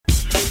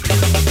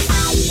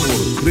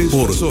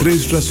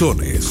Tres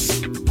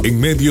razones. En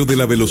medio de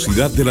la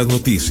velocidad de las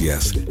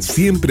noticias,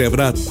 siempre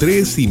habrá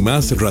tres y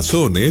más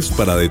razones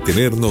para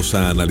detenernos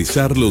a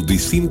analizar los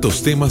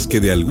distintos temas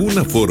que de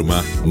alguna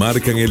forma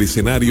marcan el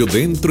escenario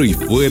dentro y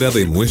fuera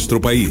de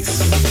nuestro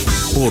país.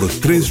 Por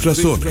Tres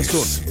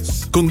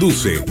Razones.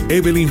 Conduce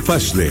Evelyn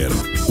Fashler,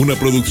 una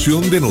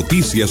producción de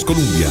Noticias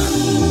Colombia.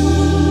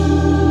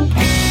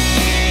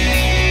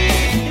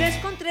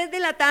 3:03 de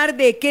la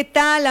tarde. ¿Qué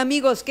tal,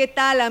 amigos? ¿Qué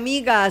tal,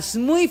 amigas?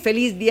 Muy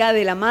feliz Día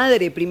de la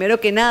Madre. Primero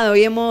que nada,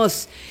 hoy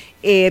hemos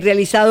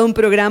realizado un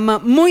programa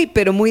muy,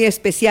 pero muy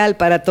especial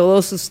para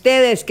todos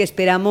ustedes, que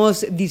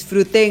esperamos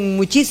disfruten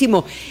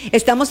muchísimo.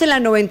 Estamos en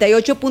la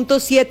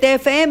 98.7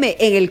 FM,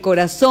 en el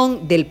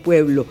corazón del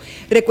pueblo.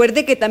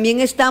 Recuerde que también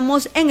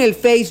estamos en el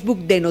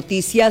Facebook de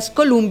Noticias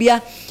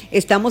Colombia,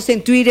 estamos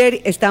en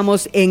Twitter,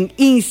 estamos en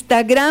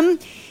Instagram.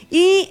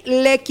 Y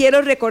le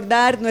quiero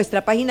recordar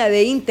nuestra página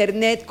de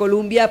internet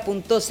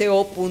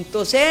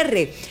columbia.co.cr.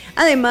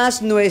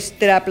 Además,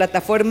 nuestra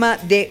plataforma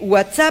de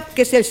WhatsApp,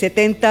 que es el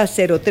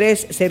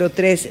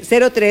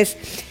 70030303,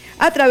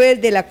 a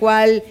través de la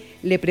cual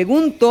le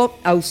pregunto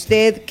a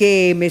usted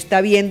que me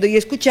está viendo y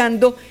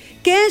escuchando,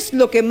 ¿qué es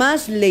lo que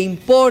más le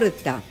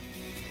importa,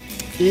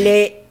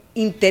 le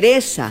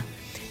interesa,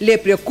 le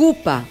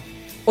preocupa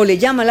o le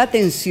llama la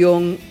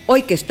atención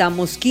hoy que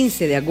estamos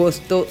 15 de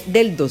agosto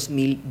del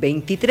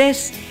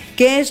 2023?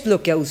 ¿Qué es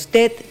lo que a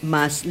usted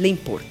más le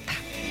importa?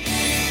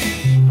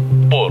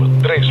 Por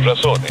Tres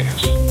Razones.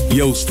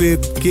 ¿Y a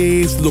usted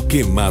qué es lo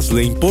que más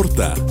le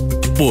importa?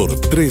 Por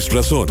Tres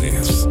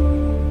Razones.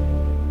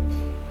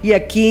 Y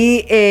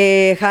aquí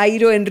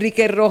Jairo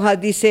Enrique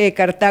Rojas dice,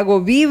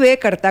 Cartago vive,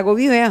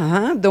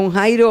 ajá, don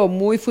Jairo,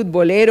 muy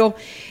futbolero.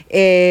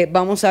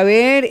 Vamos a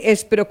ver,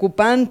 es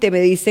preocupante,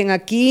 me dicen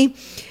aquí,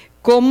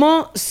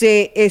 cómo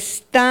se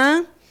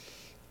está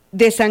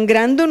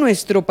desangrando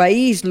nuestro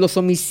país. Los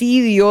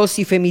homicidios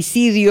y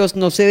femicidios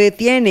no se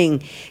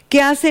detienen.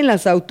 ¿Qué hacen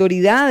las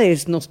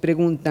autoridades?, nos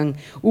preguntan.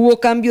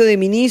 Hubo cambio de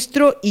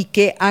ministro y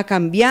 ¿qué ha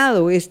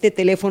cambiado? Este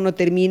teléfono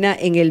termina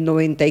en el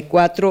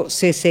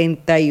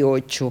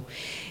 9468.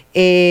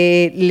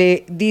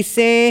 Le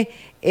dice,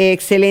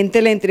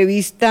 excelente la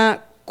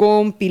entrevista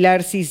con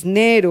Pilar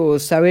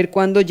Cisneros. A ver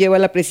cuándo lleva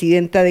la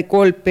presidenta de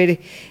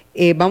Colper.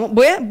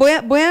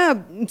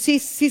 Sí,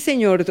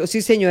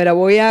 señora,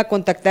 voy a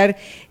contactar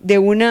de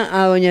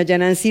una a doña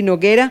Yanancy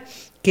Noguera,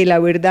 que la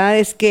verdad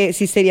es que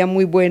sí sería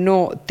muy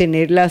bueno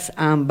tenerlas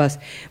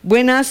ambas.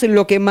 Buenas,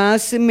 lo que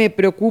más me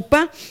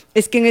preocupa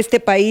es que en este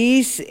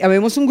país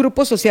habemos un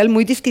grupo social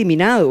muy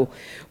discriminado.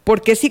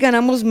 ¿Por qué si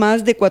ganamos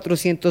más de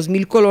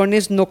 400,000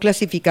 colones no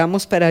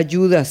clasificamos para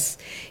ayudas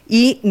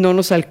y no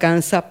nos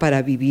alcanza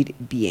para vivir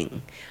bien?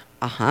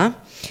 Ajá,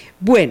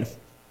 bueno.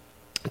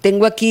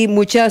 Tengo aquí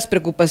muchas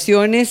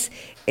preocupaciones.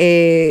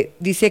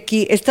 Dice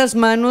aquí, estas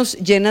manos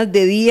llenas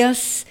de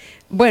días.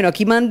 Bueno,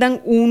 aquí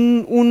mandan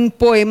un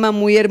poema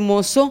muy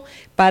hermoso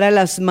para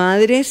las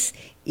madres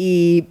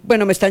y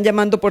bueno, me están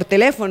llamando por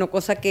teléfono,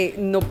 cosa que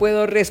no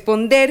puedo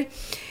responder.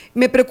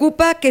 Me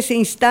preocupa que se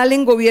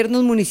instalen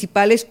gobiernos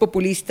municipales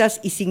populistas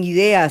y sin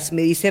ideas,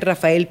 me dice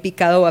Rafael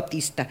Picado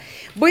Baptista.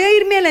 Voy a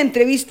irme a la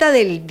entrevista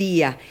del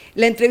día.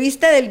 La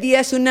entrevista del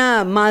día es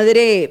una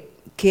madre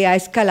que ha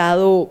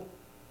escalado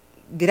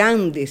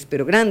grandes,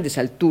 pero grandes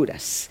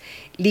alturas.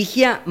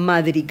 Ligia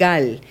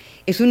Madrigal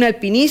es una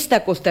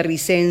alpinista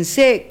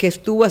costarricense que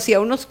estuvo hacia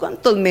unos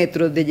cuantos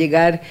metros de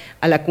llegar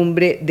a la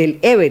cumbre del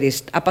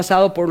Everest. Ha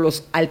pasado por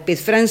los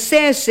Alpes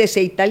franceses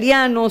e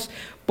italianos,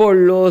 por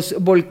los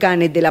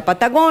volcanes de la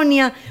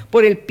Patagonia,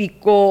 por el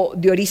pico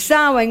de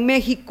Orizaba en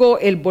México,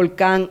 el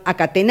volcán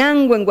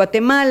Acatenango en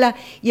Guatemala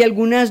y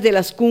algunas de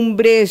las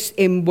cumbres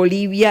en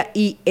Bolivia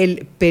y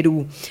el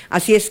Perú.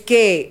 Así es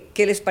que,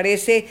 ¿qué les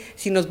parece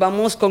si nos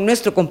vamos con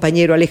nuestro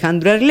compañero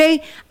Alejandro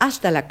Arley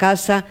hasta la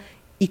casa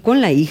y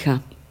con la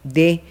hija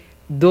de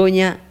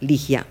doña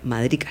Ligia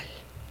Madrigal?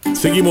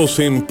 Seguimos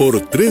en Por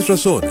Tres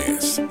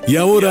Razones. Y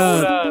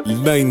ahora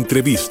la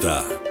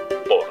entrevista.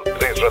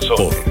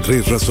 Por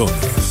Tres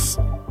Razones.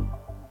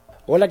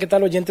 Hola, ¿qué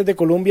tal, oyentes de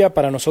Colombia?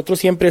 Para nosotros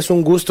siempre es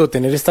un gusto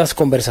tener estas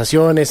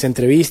conversaciones,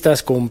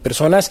 entrevistas con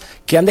personas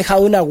que han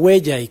dejado una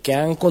huella y que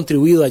han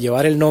contribuido a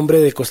llevar el nombre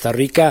de Costa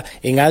Rica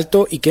en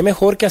alto, y qué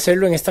mejor que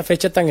hacerlo en esta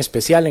fecha tan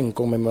especial, en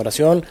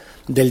conmemoración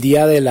del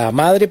Día de la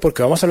Madre,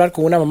 porque vamos a hablar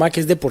con una mamá que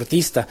es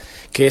deportista,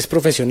 que es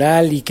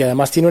profesional y que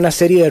además tiene una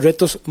serie de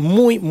retos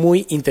muy,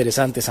 muy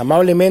interesantes.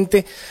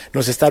 Amablemente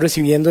nos está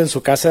recibiendo en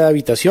su casa de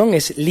habitación,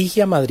 es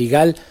Ligia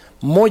Madrigal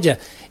Moya.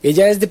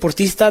 Ella es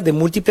deportista de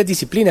múltiples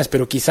disciplinas,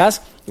 pero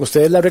quizás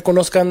ustedes la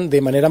reconozcan de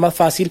manera más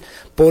fácil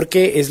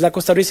porque es la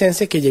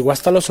costarricense que llegó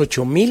hasta los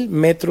 8,000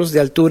 metros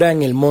de altura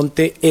en el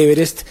monte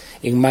Everest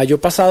en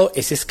mayo pasado.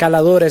 Es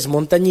escaladora, es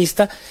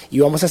montañista, y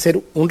vamos a hacer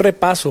un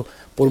repaso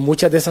por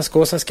muchas de esas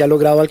cosas que ha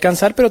logrado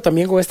alcanzar, pero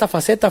también con esta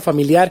faceta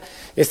familiar,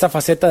 esta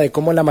faceta de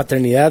cómo la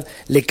maternidad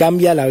le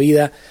cambia la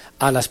vida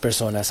a las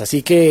personas.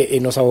 Así que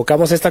nos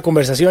abocamos a esta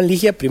conversación.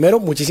 Ligia, primero,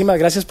 muchísimas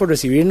gracias por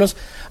recibirnos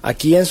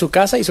aquí en su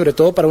casa y sobre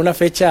todo para una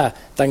fecha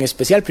tan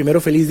especial.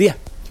 Primero, feliz día.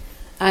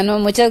 No,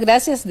 muchas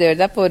gracias de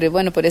verdad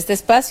por este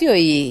espacio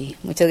y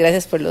muchas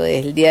gracias por lo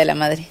del Día de la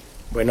Madre.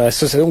 Bueno,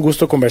 esto es un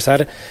gusto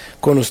conversar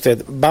con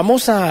usted.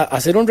 Vamos a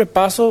hacer un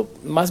repaso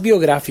más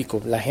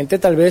biográfico. La gente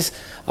tal vez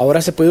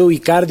ahora se puede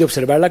ubicar de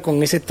observarla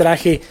con ese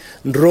traje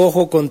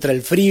rojo contra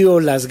el frío,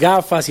 las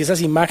gafas y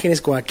esas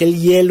imágenes con aquel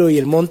hielo y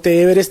el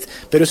monte Everest,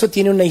 pero eso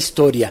tiene una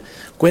historia.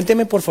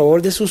 Cuénteme por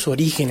favor de sus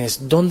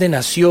orígenes, dónde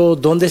nació,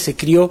 dónde se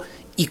crió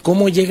y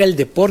cómo llega el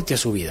deporte a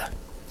su vida.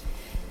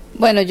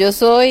 Bueno, yo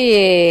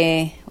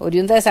soy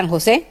oriunda de San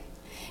José.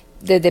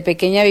 Desde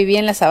pequeña viví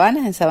en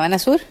Sabana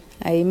Sur.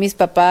 Ahí mis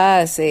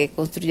papás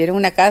construyeron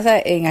una casa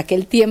en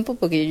aquel tiempo,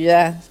 porque yo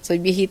ya soy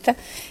viejita.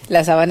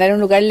 La Sabana era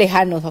un lugar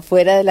lejano,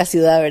 afuera de la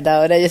ciudad, ¿verdad?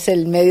 Ahora ya es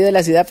el medio de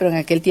la ciudad, pero en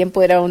aquel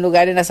tiempo era un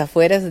lugar en las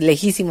afueras,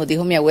 lejísimos,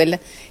 dijo mi abuela,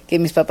 que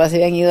mis papás se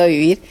habían ido a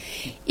vivir.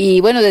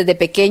 Y bueno, desde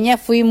pequeña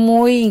fui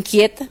muy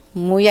inquieta,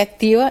 muy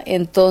activa,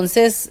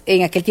 entonces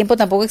en aquel tiempo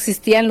tampoco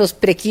existían los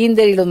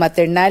pre-kinder y los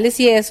maternales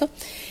y eso.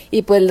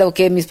 Y pues lo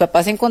que mis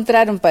papás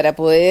encontraron para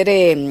poder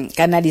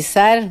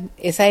canalizar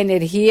esa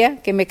energía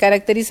que me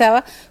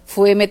caracterizaba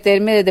fue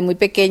meterme desde muy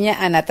pequeña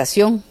a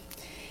natación,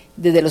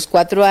 desde los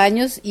 4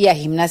 años, y a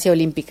gimnasia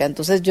olímpica.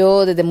 Entonces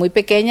yo desde muy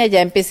pequeña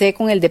ya empecé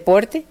con el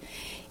deporte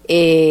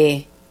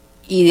y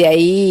de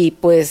ahí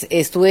pues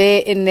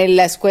estuve en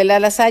la escuela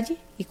La Salle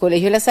y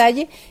colegio La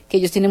Salle, que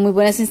ellos tienen muy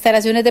buenas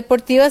instalaciones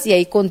deportivas, y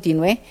ahí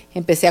continué.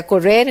 Empecé a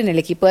correr en el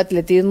equipo de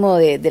atletismo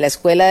de la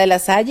escuela de La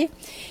Salle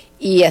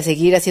y a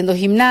seguir haciendo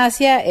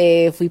gimnasia.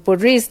 Fui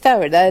porrista,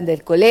 ¿verdad?, desde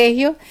el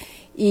colegio,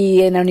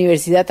 y en la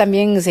universidad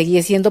también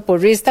seguí siendo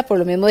porrista, por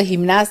lo mismo de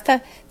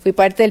gimnasta. Fui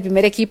parte del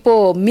primer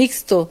equipo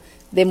mixto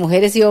de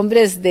mujeres y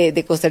hombres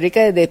de Costa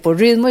Rica de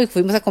porrismo, y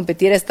fuimos a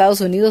competir a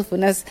Estados Unidos. Fue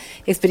unas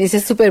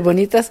experiencias súper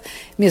bonitas.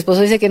 Mi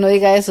esposo dice que no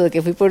diga eso, de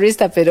que fui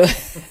porrista, pero...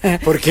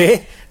 ¿Por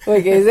qué?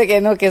 Porque dice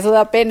que no, que eso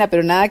da pena,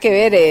 pero nada que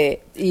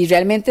ver. Y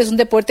realmente es un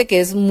deporte que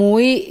es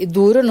muy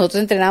duro. Nosotros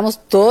entrenamos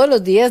todos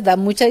los días, da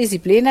mucha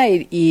disciplina,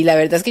 y la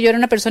verdad es que yo era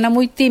una persona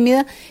muy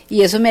tímida,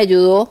 y eso me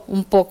ayudó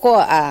un poco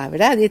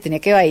 ¿verdad? Y tenía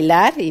que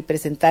bailar y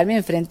presentarme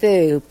en frente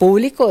de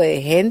público, de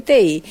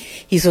gente,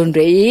 y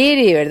sonreír,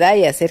 y verdad,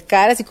 y hacer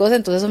caras y cosas.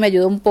 Entonces eso me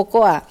ayudó un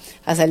poco a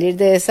salir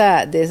de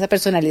esa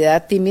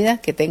personalidad tímida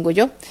que tengo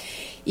yo.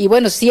 Y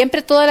bueno,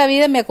 siempre toda la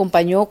vida me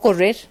acompañó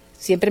correr.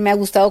 Siempre me ha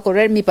gustado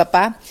correr. Mi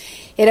papá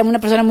era una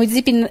persona muy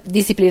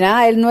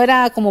disciplinada. Él no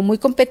era como muy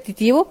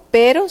competitivo,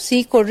 pero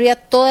sí corría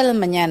todas las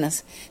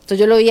mañanas. Entonces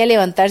yo lo veía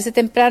levantarse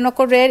temprano a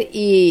correr,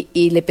 y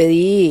le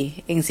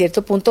pedí en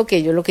cierto punto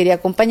que yo lo quería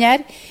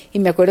acompañar, y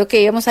me acuerdo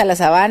que íbamos a la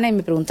sabana y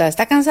me preguntaba,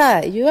 ¿está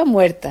cansada? Y yo iba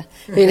muerta.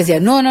 Y yo le decía,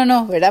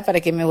 no, ¿verdad?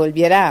 Para que me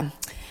volviera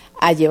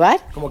a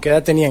llevar. ¿Cómo qué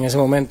edad tenía en ese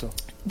momento?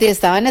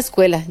 Estaba en la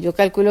escuela. Yo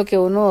calculo que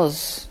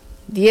unos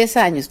 10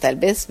 años tal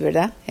vez,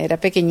 ¿verdad? Era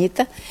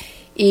pequeñita.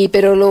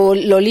 Pero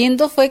lo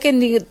lindo fue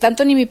que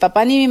tanto ni mi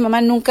papá ni mi mamá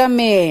nunca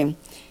me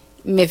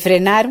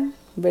frenaron,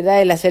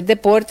 ¿verdad?, el hacer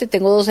deporte.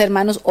 Tengo 2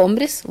 hermanos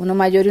hombres, uno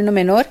mayor y uno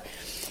menor,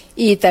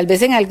 y tal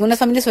vez en algunas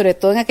familias, sobre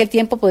todo en aquel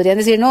tiempo, podrían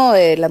decir, no,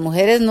 las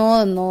mujeres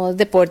no es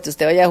deporte,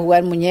 usted vaya a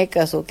jugar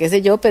muñecas o qué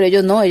sé yo, pero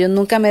ellos no, ellos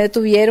nunca me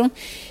detuvieron,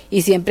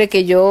 y siempre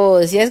que yo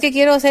decía, es que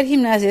quiero hacer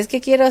gimnasia, es que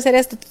quiero hacer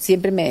esto,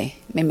 siempre me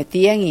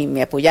metían y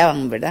me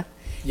apoyaban, ¿verdad?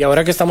 Y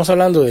ahora que estamos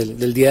hablando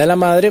del Día de la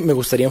Madre, me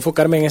gustaría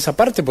enfocarme en esa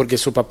parte, porque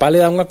su papá le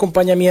da un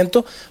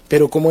acompañamiento,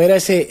 pero ¿cómo era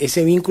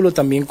ese vínculo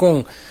también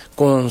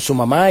con su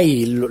mamá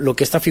y lo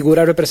que esta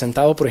figura ha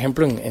representado, por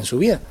ejemplo, en su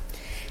vida?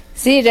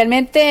 Sí,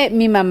 realmente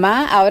mi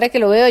mamá, ahora que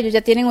lo veo, ellos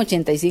ya tienen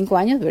 85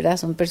 años, ¿verdad?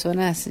 Son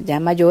personas ya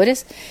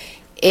mayores.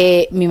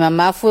 Mi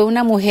mamá fue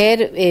una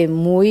mujer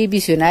muy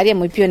visionaria,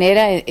 muy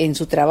pionera en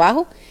su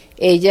trabajo.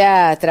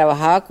 Ella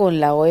trabajaba con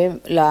la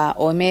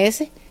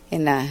OMS,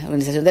 en la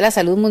Organización de la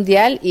Salud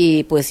Mundial,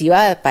 y pues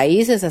iba a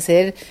países a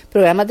hacer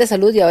programas de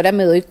salud, y ahora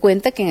me doy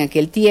cuenta que en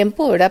aquel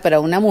tiempo, ¿verdad?,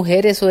 para una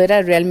mujer eso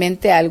era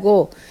realmente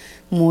algo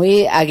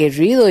muy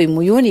aguerrido y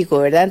muy único,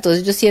 ¿verdad?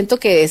 Entonces yo siento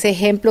que ese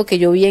ejemplo que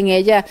yo vi en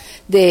ella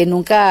de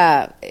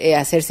nunca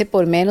hacerse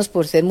por menos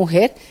por ser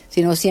mujer,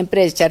 sino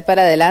siempre echar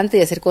para adelante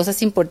y hacer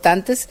cosas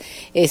importantes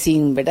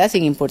sin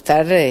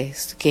importar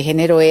qué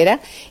género era,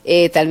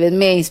 tal vez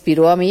me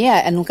inspiró a mí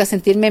a nunca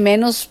sentirme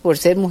menos por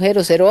ser mujer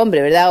o ser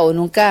hombre, ¿verdad? O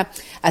nunca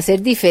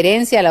hacer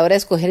diferencia a la hora de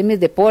escoger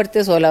mis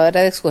deportes o a la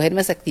hora de escoger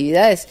mis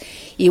actividades.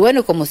 Y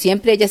bueno, como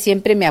siempre, ella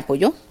siempre me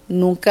apoyó,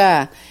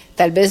 nunca...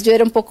 Tal vez yo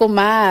era un poco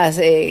más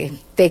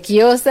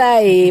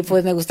tequiosa, y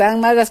pues me gustaban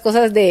más las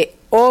cosas de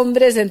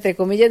hombres, entre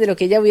comillas, de lo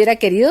que ella hubiera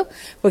querido,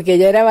 porque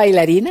ella era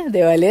bailarina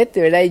de ballet,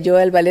 ¿verdad? Y yo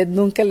al ballet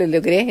nunca lo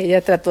logré.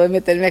 Ella trató de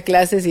meterme a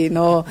clases y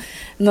no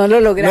lo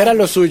logré. No era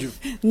lo suyo.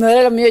 No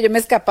era lo mío. Yo me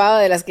escapaba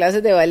de las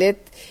clases de ballet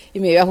y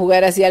me iba a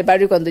jugar así al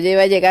barrio, y cuando ella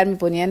iba a llegar me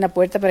ponía en la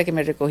puerta para que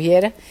me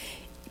recogiera.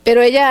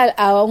 Pero ella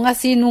aún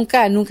así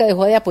nunca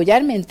dejó de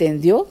apoyarme,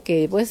 entendió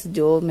que pues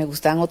yo me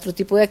gustaban otro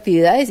tipo de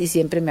actividades y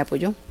siempre me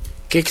apoyó.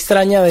 ¿Qué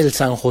extraña del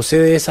San José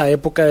de esa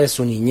época de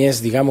su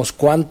niñez? Digamos,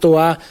 ¿cuánto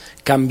ha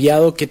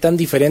cambiado? ¿Qué tan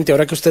diferente?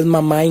 Ahora que usted es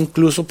mamá,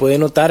 incluso puede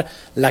notar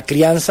la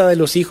crianza de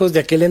los hijos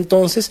de aquel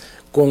entonces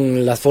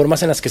con las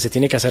formas en las que se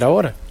tiene que hacer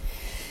ahora.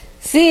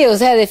 Sí, o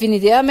sea,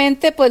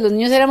 definitivamente, pues los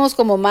niños éramos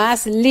como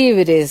más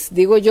libres,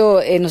 digo yo,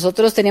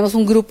 nosotros teníamos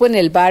un grupo en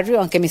el barrio,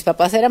 aunque mis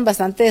papás eran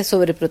bastante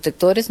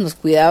sobreprotectores, nos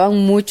cuidaban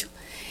mucho.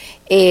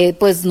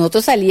 Pues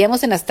nosotros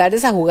salíamos en las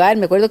tardes a jugar.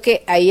 Me acuerdo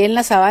que ahí en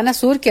la Sabana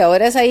Sur, que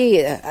ahora es ahí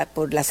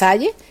por la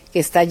Salle, que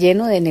está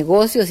lleno de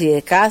negocios y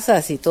de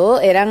casas y todo,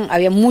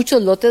 había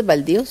muchos lotes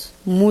baldíos,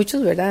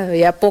 muchos, ¿verdad?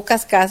 Había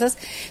pocas casas,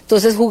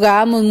 entonces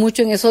jugábamos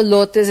mucho en esos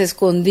lotes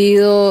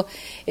escondidos,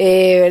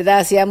 ¿verdad?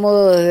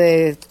 Hacíamos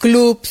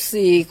clubs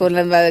y con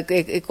las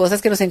cosas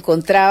que nos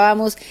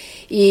encontrábamos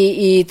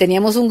y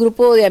teníamos un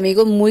grupo de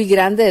amigos muy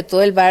grande de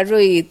todo el barrio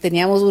y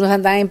teníamos unos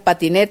andaban en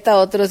patineta,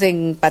 otros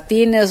en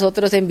patines,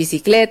 otros en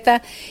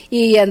bicicleta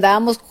y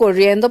andábamos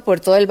corriendo por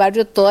todo el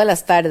barrio todas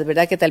las tardes,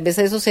 ¿verdad? Que tal vez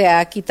eso se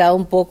ha quitado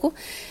un poco.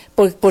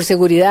 Por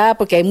seguridad,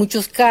 porque hay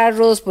muchos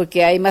carros,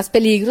 porque hay más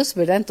peligros,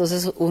 ¿verdad?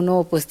 Entonces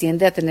uno pues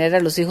tiende a tener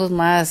a los hijos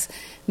más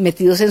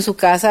metidos en su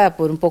casa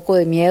por un poco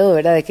de miedo,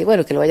 ¿verdad? De que,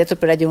 bueno, que le vaya a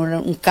atropellar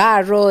un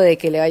carro, de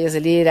que le vaya a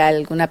salir a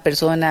alguna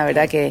persona,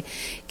 ¿verdad?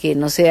 Que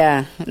no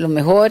sea lo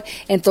mejor.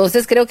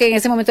 Entonces creo que en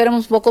ese momento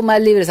éramos un poco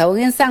más libres. Aún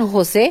en San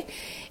José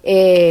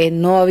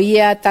no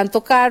había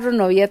tanto carro,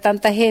 no había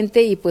tanta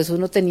gente y pues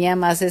uno tenía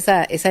más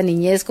esa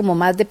niñez como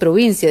más de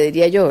provincia,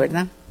 diría yo,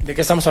 ¿verdad? ¿De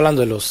qué estamos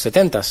hablando? ¿De los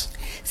 70s?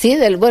 Sí,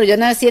 bueno, yo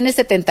nací en el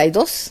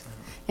 72,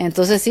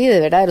 entonces sí, de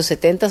verdad, de los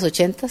 70s,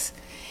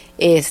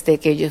 80s,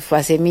 que yo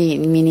pasé mi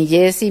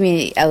niñez y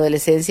mi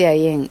adolescencia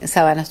ahí en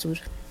Sabana Sur.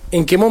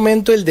 ¿En qué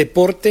momento el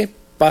deporte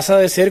pasa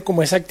de ser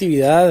como esa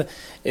actividad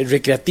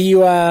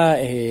recreativa,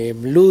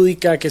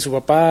 lúdica, que su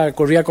papá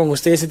corría con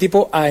usted, ese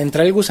tipo, a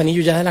entrar el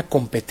gusanillo ya de la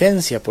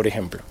competencia, por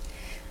ejemplo?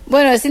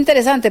 Bueno, es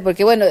interesante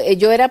porque, bueno,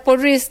 yo era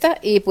porrista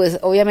y pues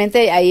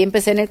obviamente ahí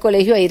empecé en el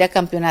colegio a ir a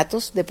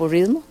campeonatos de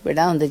porrismo,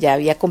 ¿verdad? Donde ya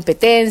había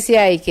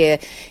competencia y que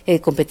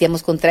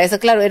competíamos contra eso.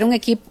 Claro, era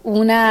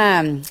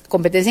una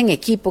competencia en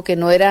equipo que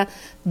no era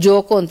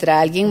yo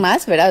contra alguien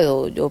más, ¿verdad?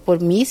 O yo por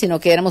mí, sino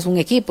que éramos un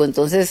equipo.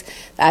 Entonces,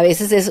 a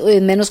veces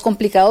es menos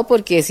complicado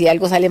porque si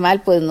algo sale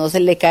mal, pues no se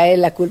le cae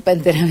la culpa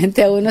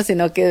enteramente a uno,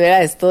 sino que,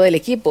 ¿verdad? Es todo el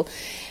equipo.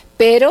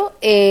 Pero,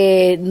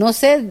 no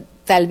sé,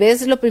 tal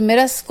vez las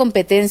primeras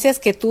competencias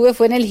que tuve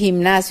fue en el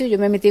gimnasio. Yo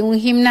me metí en un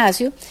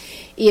gimnasio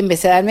y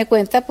empecé a darme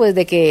cuenta pues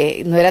de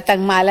que no era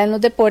tan mala en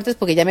los deportes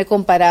porque ya me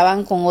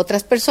comparaban con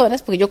otras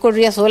personas, porque yo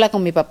corría sola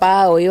con mi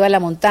papá o iba a la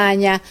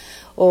montaña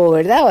o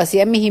verdad o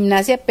hacía mi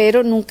gimnasia,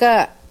 pero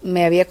nunca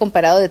me había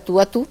comparado de tú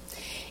a tú.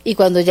 Y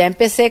cuando ya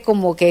empecé,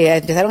 como que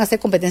empezaron a hacer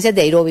competencias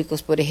de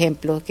aeróbicos, por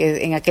ejemplo,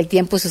 que en aquel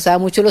tiempo se usaba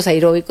mucho los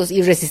aeróbicos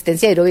y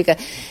resistencia aeróbica.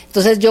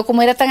 Entonces yo,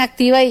 como era tan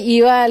activa,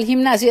 iba al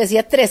gimnasio y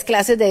hacía 3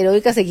 clases de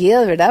aeróbica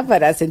seguidas, ¿verdad?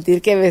 Para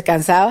sentir que me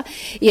cansaba.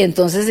 Y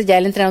entonces ya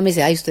el entrenador me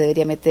dice, ay, usted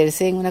debería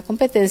meterse en una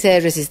competencia de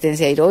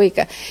resistencia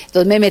aeróbica.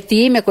 Entonces me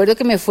metí, me acuerdo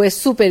que me fue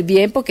súper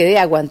bien porque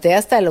aguanté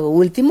hasta lo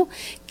último,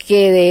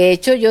 que de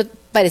hecho yo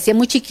parecía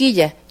muy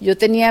chiquilla, yo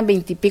tenía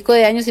 20 y pico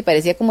de años y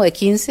parecía como de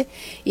 15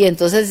 y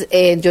entonces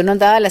yo no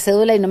andaba la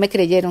cédula y no me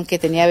creyeron que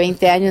tenía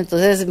 20 años,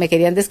 entonces me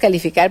querían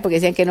descalificar porque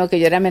decían que no, que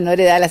yo era menor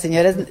de edad, las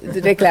señoras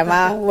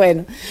reclamaban,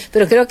 bueno,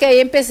 pero creo que ahí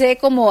empecé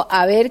como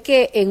a ver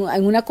que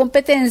en una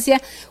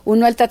competencia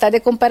uno al tratar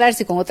de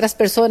compararse con otras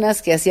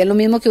personas que hacían lo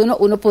mismo que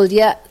uno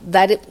podría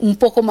dar un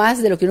poco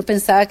más de lo que uno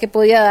pensaba que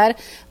podía dar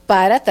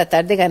para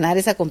tratar de ganar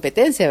esa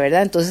competencia,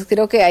 ¿verdad? Entonces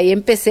creo que ahí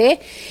empecé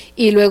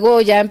y luego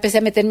ya empecé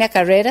a meterme a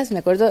carreras. Me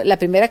acuerdo, la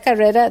primera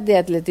carrera de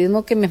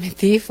atletismo que me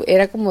metí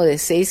era como de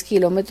 6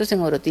 kilómetros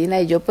en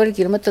Orotina y yo por el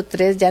kilómetro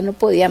 3 ya no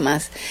podía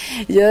más.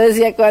 Yo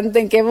decía,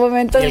 ¿en qué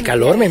momento? Y el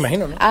calor, me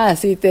imagino, ¿no? Ah,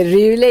 sí,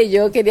 terrible, y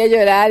yo quería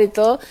llorar y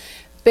todo,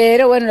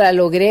 pero bueno, la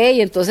logré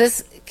y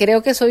entonces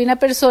creo que soy una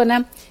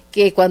persona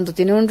que cuando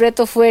tiene un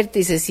reto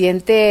fuerte y se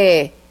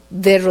siente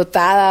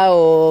derrotada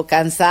o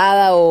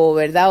cansada o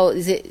verdad o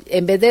dice,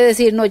 en vez de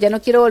decir no, ya no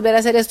quiero volver a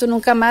hacer esto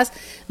nunca más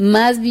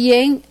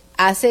bien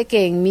hace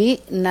que en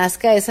mí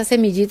nazca esa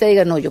semillita y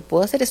diga, no, yo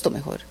puedo hacer esto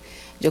mejor,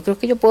 yo creo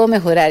que yo puedo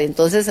mejorar.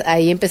 Entonces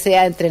ahí empecé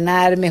a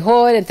entrenar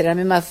mejor, a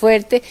entrenarme más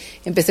fuerte,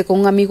 empecé con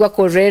un amigo a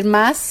correr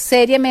más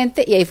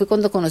seriamente y ahí fue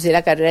cuando conocí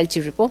la carrera del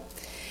Chirripó,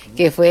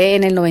 que fue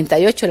en el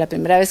 98, la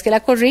primera vez que la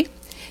corrí.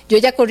 Yo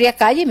ya corría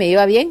calle, me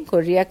iba bien,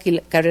 corría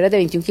carreras de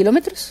 21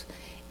 kilómetros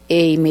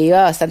y me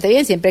iba bastante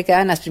bien, siempre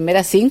quedaban las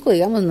primeras 5,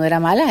 digamos, no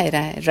era mala,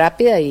 era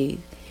rápida y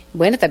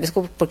bueno, tal vez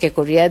porque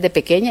corría desde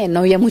pequeña y no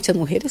había muchas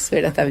mujeres,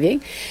 ¿verdad?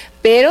 También,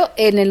 pero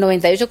en el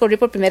 98 corrí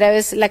por primera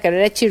vez la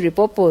carrera de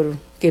Chirripó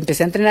que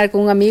empecé a entrenar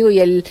con un amigo y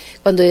él,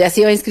 cuando ya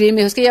se iba a inscribir,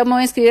 me dijo, es que ya me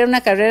voy a inscribir a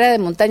una carrera de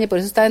montaña, por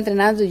eso estaba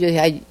entrenando y yo dije,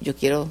 ay, yo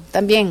quiero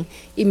también,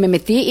 y me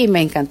metí y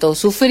me encantó,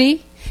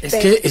 sufrí. Es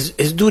que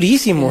es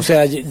durísimo, o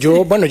sea,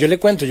 yo le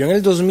cuento, yo en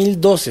el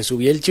 2012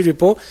 subí el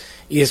Chirripó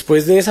y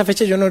después de esa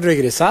fecha yo no he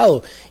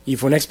regresado y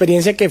fue una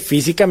experiencia que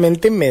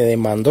físicamente me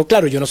demandó.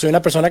 Claro, yo no soy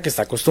una persona que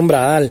está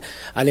acostumbrada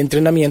al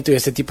entrenamiento y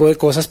ese tipo de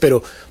cosas,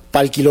 pero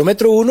para el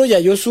kilómetro 1 ya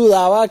yo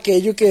sudaba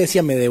aquello que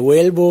decía, me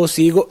devuelvo,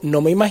 sigo,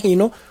 no me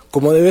imagino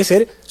cómo debe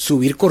ser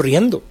subir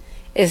corriendo.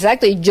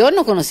 Exacto, y yo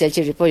no conocía el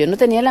Chirripó, yo no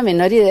tenía la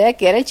menor idea de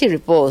qué era el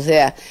Chirripó, o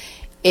sea,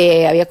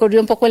 Había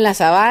corrido un poco en la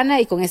sabana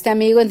y con este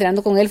amigo,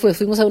 entrenando con él,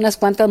 fuimos a unas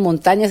cuantas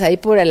montañas ahí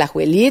por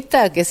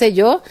Alajuelita, qué sé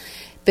yo,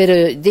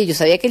 pero yo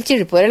sabía que el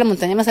Chirripó era la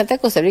montaña más alta de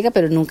Costa Rica,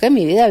 pero nunca en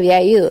mi vida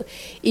había ido.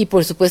 Y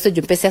por supuesto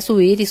yo empecé a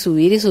subir y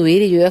subir y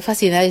subir, y yo iba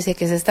fascinada, y decía,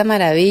 ¿qué es esta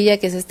maravilla?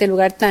 ¿Qué es este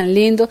lugar tan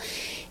lindo?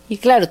 Y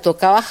claro,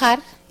 toca bajar.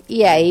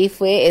 Y ahí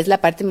es la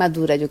parte más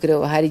dura, yo creo,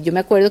 bajar. Y yo me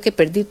acuerdo que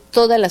perdí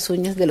todas las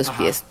uñas de los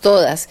pies,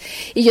 todas.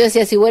 Y yo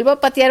decía, si vuelvo a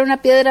patear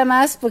una piedra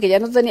más, porque ya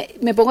no tenía,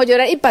 me pongo a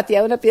llorar y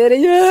pateaba una piedra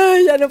y yo,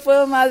 ay, ya no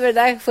puedo más,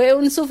 ¿verdad? Fue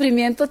un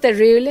sufrimiento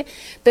terrible,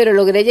 pero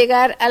logré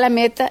llegar a la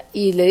meta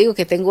y le digo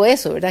que tengo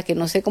eso, ¿verdad? Que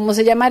no sé cómo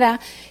se llamará,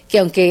 que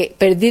aunque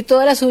perdí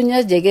todas las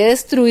uñas, llegué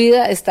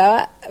destruida,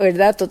 estaba,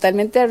 ¿verdad?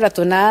 Totalmente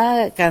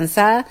arratonada,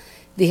 cansada.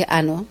 Dije,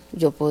 no,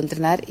 yo puedo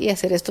entrenar y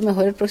hacer esto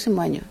mejor el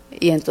próximo año.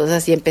 Y entonces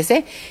así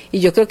empecé. Y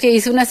yo creo que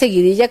hice una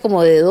seguidilla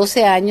como de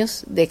 12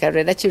 años de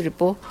carrera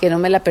Chirripó, que no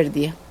me la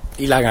perdía.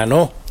 Y la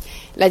ganó.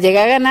 La llegué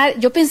a ganar.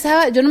 Yo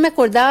pensaba, yo no me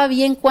acordaba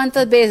bien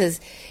cuántas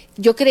veces.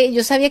 Yo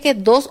sabía que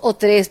 2 o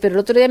 3, pero el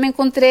otro día me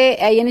encontré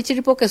ahí en el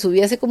Chirripó, que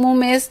subí hace como un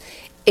mes,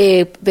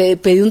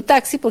 pedí un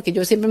taxi, porque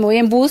yo siempre me voy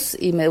en bus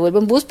y me devuelvo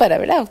en bus para,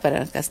 ¿verdad?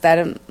 Para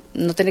gastar,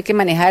 no tener que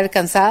manejar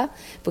cansada,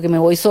 porque me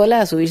voy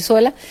sola, a subir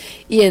sola.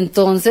 Y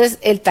entonces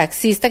el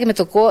taxista que me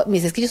tocó, me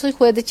dice, es que yo soy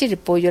juez de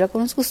Chirripó, yo la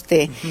conozco a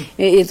usted.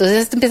 Y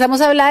entonces empezamos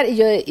a hablar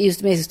y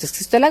usted me dice,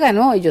 ¿usted la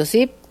ganó? Y yo,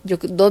 sí,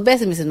 2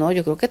 veces. Me dice, no,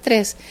 yo creo que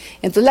 3.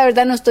 Entonces la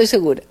verdad no estoy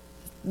segura.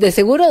 De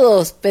seguro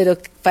 2, pero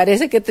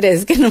parece que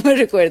 3, que no me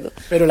recuerdo.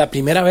 Pero la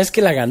primera vez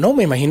que la ganó,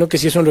 me imagino que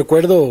sí es un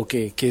recuerdo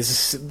que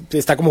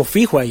está como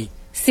fijo ahí.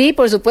 Sí,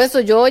 por supuesto.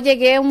 Yo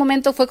llegué a un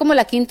momento, fue como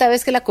la 5ª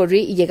vez que la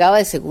corrí y llegaba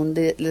de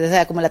segunda, o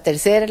sea, como la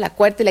 3ª, la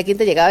 4ª y la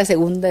 5ª llegaba de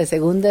segunda, de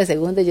segunda, de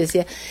segunda. Y yo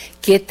decía,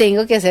 ¿qué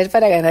tengo que hacer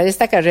para ganar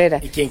esta carrera?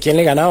 ¿Y quién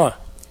le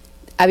ganaba?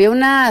 Había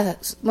una,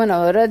 bueno,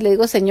 ahora le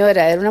digo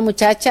señora, era una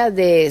muchacha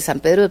de San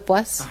Pedro de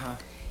Poás,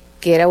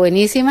 que era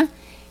buenísima.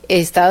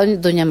 Estaba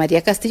doña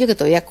María Castillo, que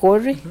todavía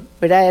corre,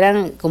 ¿verdad?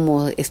 Eran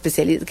como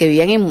especialistas que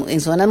vivían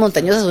en zonas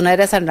montañosas. Una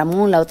era San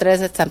Ramón, la otra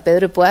era San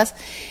Pedro de Poás.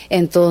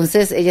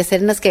 Entonces ellas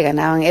eran las que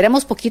ganaban.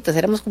 Éramos poquitas,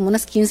 éramos como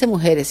unas 15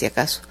 mujeres si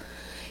acaso,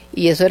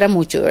 y eso era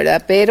mucho,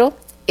 ¿verdad? Pero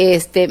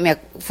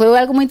fue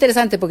algo muy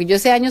interesante, porque yo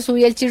ese año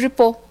subí al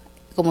Chirripó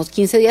como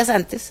 15 días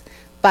antes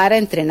para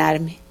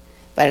entrenarme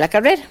para la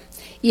carrera.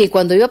 Y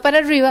cuando iba para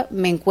arriba,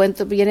 me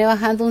encuentro, viene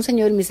bajando un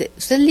señor y me dice,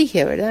 usted es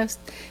Ligia, ¿verdad? Me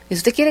dice,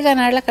 ¿usted quiere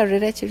ganar la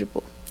carrera de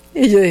Chirripó?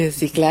 Y yo dije,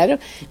 sí, claro.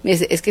 Me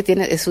dice, es que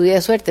es su día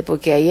de suerte,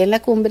 porque ahí en la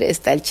cumbre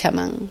está el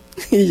chamán.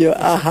 Y yo,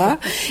 ajá.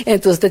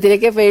 Entonces usted tiene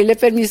que pedirle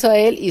permiso a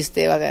él y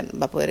usted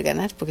va a poder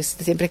ganar, porque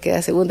usted siempre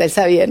queda segunda. Él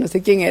sabía, no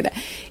sé quién era.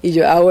 Y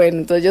yo, bueno.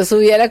 Entonces yo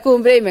subí a la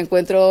cumbre y me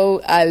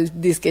encuentro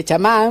al disque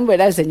chamán,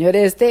 ¿verdad? El señor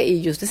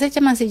y yo, ¿usted es el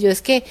chamán? Sí, yo,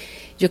 es que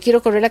yo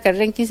quiero correr la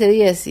carrera en 15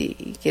 días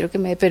y quiero que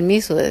me dé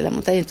permiso de la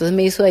montaña. Entonces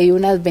me hizo ahí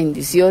unas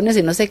bendiciones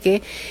y no sé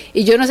qué.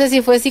 Y yo no sé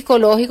si fue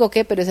psicológico o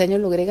qué, pero ese año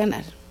logré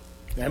ganar.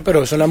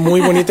 Pero es una muy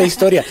bonita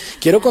historia.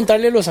 Quiero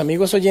contarle a los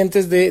amigos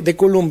oyentes de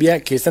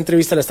Colombia que esta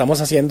entrevista la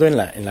estamos haciendo en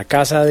la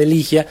casa de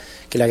Ligia,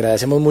 que le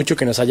agradecemos mucho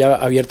que nos haya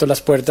abierto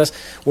las puertas.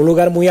 Un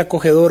lugar muy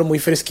acogedor, muy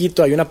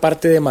fresquito. Hay una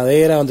parte de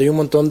madera donde hay un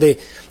montón de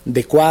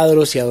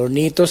cuadros y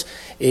adornitos.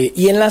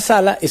 Y en la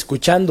sala,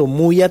 escuchando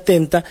muy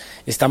atenta,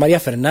 está María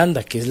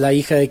Fernanda, que es la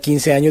hija de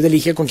 15 años de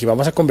Ligia, con quien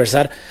vamos a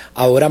conversar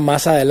ahora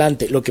más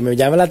adelante. Lo que me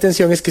llama la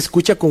atención es que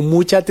escucha con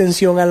mucha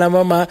atención a la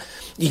mamá,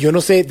 y yo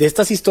no sé de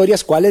estas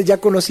historias cuáles ya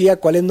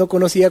conocía, cuáles no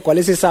conocía,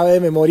 cuáles se sabe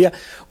de memoria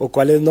o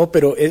cuáles no,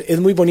 pero es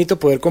muy bonito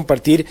poder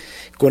compartir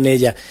con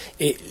ella.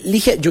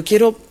 Ligia, yo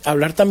quiero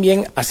hablar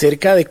también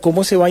acerca de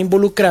cómo se va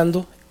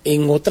involucrando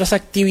en otras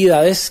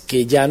actividades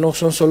que ya no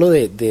son solo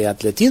de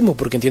atletismo,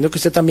 porque entiendo que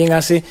usted también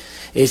hace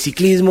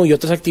ciclismo y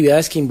otras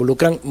actividades que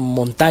involucran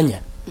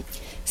montaña.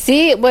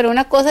 Sí, bueno,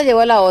 una cosa llevó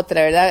a la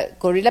otra, ¿verdad?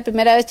 Corrí la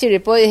primera vez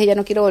Chirripó y dije, ya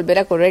no quiero volver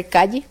a correr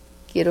calle,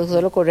 quiero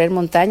solo correr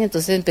montaña.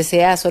 Entonces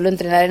empecé a solo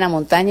entrenar en la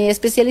montaña y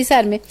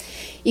especializarme.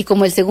 Y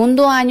como el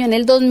segundo año, en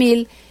el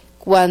 2000,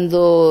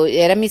 cuando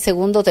era mi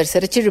segundo o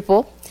tercer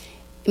Chirripó,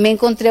 me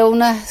encontré a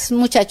unos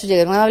muchachos,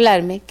 llegaron a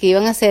hablarme, que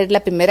iban a hacer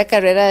la primera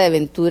carrera de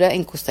aventura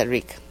en Costa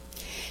Rica.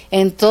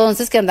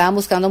 Entonces, que andaban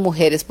buscando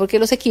mujeres, porque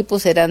los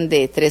equipos eran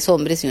de 3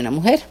 hombres y una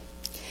mujer.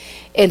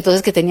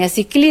 Entonces, que tenía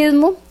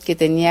ciclismo, que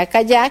tenía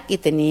kayak y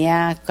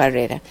tenía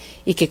carrera.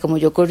 Y que como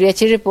yo corría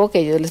Chirripó, que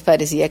a ellos les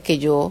parecía que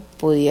yo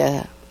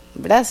podía,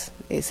 ¿verdad?,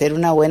 ser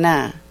una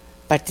buena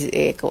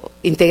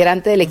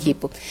integrante del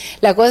equipo.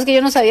 La cosa es que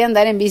yo no sabía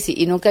andar en bici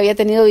y nunca había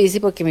tenido bici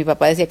porque mi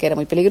papá decía que era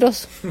muy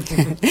peligroso.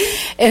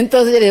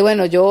 Entonces yo le dije,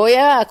 bueno, yo voy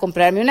a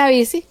comprarme una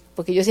bici,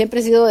 porque yo siempre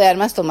he sido de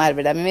armas tomar,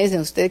 ¿verdad? A mí me dicen,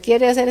 ¿usted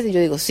quiere hacer eso? Y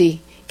yo digo,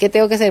 sí. ¿Qué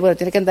tengo que hacer? Bueno,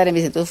 tiene que andar en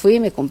bici. Entonces fui y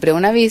me compré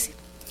una bici,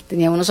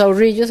 tenía unos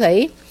ahorrillos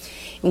ahí.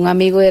 Un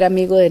amigo era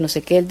amigo de no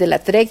sé qué, el de la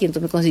Trek, y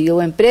entonces me consiguió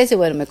buen precio.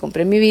 Bueno, me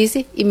compré mi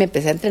bici y me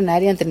empecé a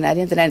entrenar y a entrenar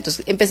y a entrenar.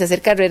 Entonces empecé a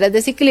hacer carreras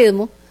de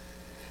ciclismo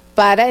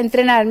para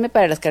entrenarme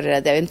para las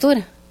carreras de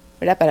aventura.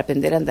 ¿verdad? Para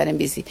aprender a andar en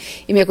bici.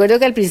 Y me acuerdo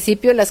que al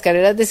principio las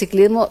carreras de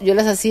ciclismo yo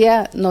las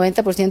hacía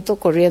 90%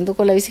 corriendo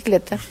con la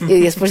bicicleta y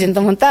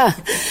 10% montada,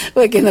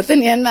 porque no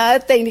tenía nada de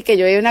técnica.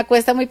 Yo veía una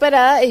cuesta muy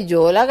parada y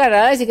yo la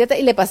agarraba la bicicleta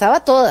y le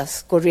pasaba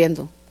todas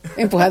corriendo,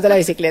 empujando la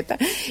bicicleta.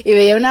 Y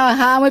veía una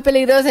bajada muy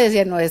peligrosa y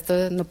decía, no,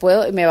 esto no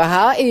puedo. Y me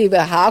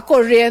bajaba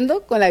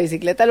corriendo con la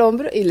bicicleta al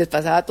hombro y les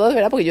pasaba a todos,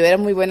 ¿verdad? Porque yo era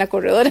muy buena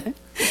corredora.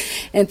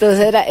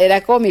 Entonces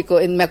era cómico.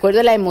 Me acuerdo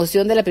de la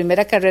emoción de la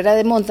primera carrera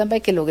de mountain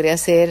bike que logré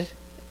hacer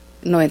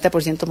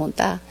 90%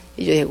 montada.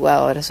 Y yo dije, wow,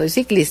 ahora soy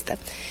ciclista.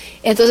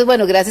 Entonces,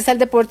 bueno, gracias al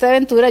deporte de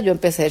aventura yo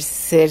empecé a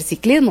hacer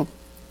ciclismo.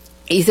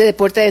 Hice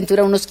deporte de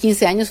aventura unos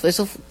 15 años,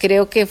 eso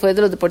creo que fue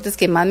de los deportes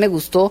que más me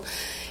gustó,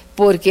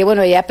 porque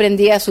bueno, ya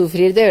aprendí a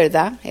sufrir de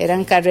verdad.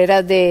 Eran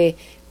carreras de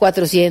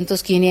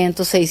 400,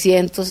 500,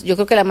 600. Yo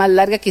creo que la más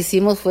larga que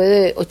hicimos fue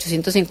de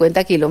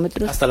 850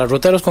 kilómetros. Hasta la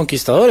Ruta de los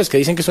Conquistadores, que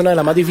dicen que es una de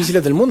las más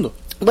difíciles del mundo.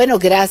 Bueno,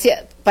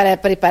 gracias.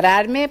 Para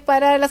prepararme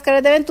para las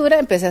carreras de aventura,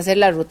 empecé a hacer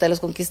la Ruta de los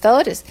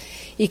Conquistadores.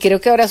 Y creo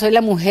que ahora soy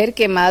la mujer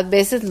que más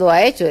veces lo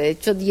ha hecho. He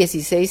hecho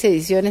 16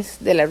 ediciones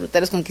de la Ruta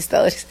de los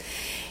Conquistadores.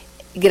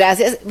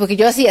 Gracias, porque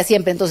yo hacía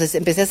siempre, entonces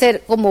empecé a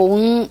hacer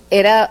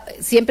era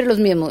siempre los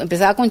mismos.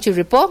 Empezaba con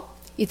Chirripó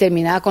y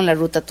terminaba con la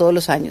ruta todos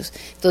los años.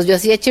 Entonces yo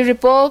hacía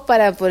Chirripó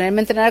para ponerme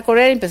a entrenar a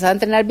correr, empezaba a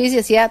entrenar bici,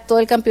 hacía todo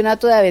el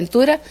campeonato de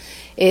aventura.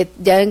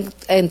 Ya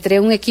entré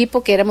a un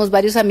equipo que éramos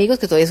varios amigos,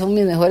 que todavía son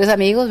mis mejores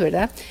amigos,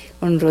 ¿verdad?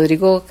 Con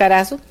Rodrigo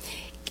Carazo,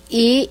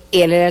 y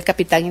él era el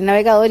capitán y el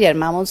navegador, y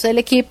armamos el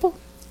equipo.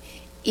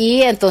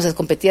 Y entonces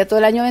competía todo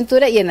el año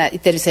aventura y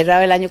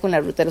cerraba el año con la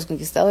Ruta de los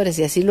Conquistadores,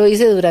 y así lo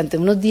hice durante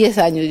unos 10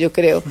 años, yo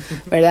creo,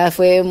 ¿verdad?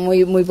 Fue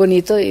muy muy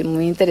bonito y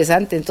muy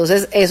interesante.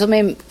 Entonces eso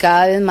me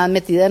cada vez más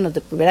metida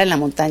en la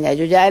montaña.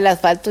 Yo ya el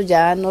asfalto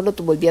ya no lo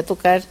volví a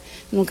tocar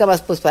nunca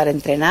más, pues para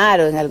entrenar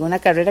o en alguna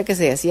carrera que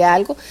se hacía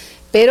algo,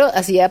 pero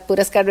hacía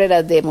puras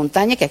carreras de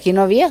montaña, que aquí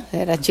no había,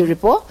 era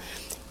Chirripó.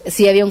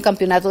 Sí había un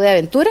campeonato de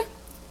aventura,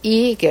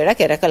 y que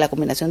era con la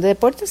combinación de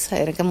deportes,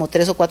 eran como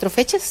 3 o 4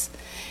 fechas.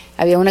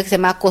 Había una que se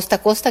llamaba Costa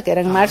a Costa, que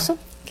era en marzo,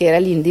 que era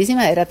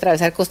lindísima, era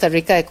atravesar Costa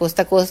Rica de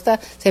costa a costa.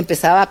 Se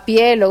empezaba a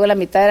pie, luego la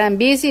mitad era en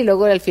bici, y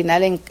luego al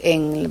final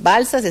en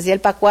balsa, se hacía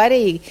el pacuare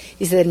y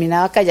se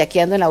terminaba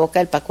kayakeando en la boca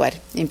del pacuare.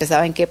 Y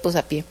empezaba en quepos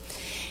a pie.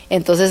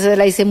 Entonces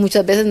la hice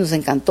muchas veces, nos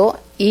encantó,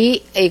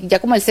 y ya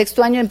como el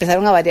 6º año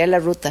empezaron a variar la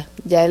ruta.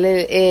 Ya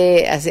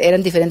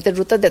eran diferentes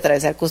rutas de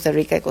atravesar Costa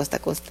Rica de costa a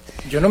costa.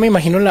 Yo no me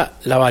imagino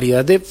la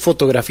variedad de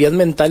fotografías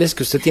mentales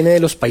que usted tiene de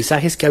los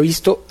paisajes que ha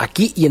visto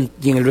aquí y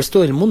en el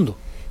resto del mundo.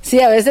 Sí,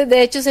 a veces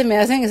de hecho se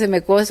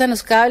me cortan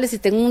los cables y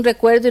tengo un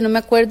recuerdo y no me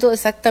acuerdo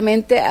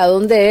exactamente a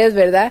dónde es,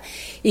 ¿verdad?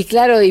 Y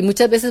claro, y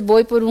muchas veces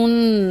voy por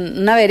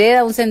una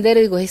vereda, un sendero,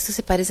 y digo, esto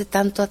se parece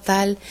tanto a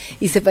tal,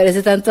 y se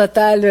parece tanto a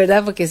tal,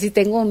 ¿verdad? Porque sí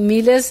tengo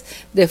miles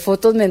de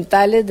fotos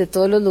mentales de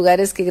todos los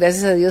lugares que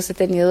gracias a Dios he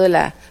tenido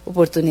la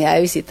oportunidad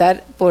de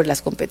visitar por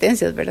las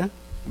competencias, ¿verdad?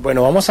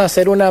 Bueno, vamos a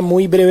hacer una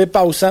muy breve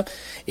pausa,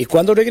 y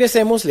cuando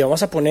regresemos le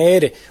vamos a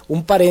poner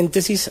un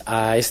paréntesis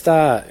a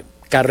esta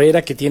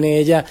carrera que tiene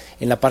ella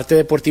en la parte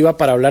deportiva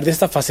para hablar de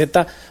esta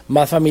faceta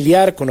más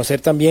familiar, conocer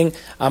también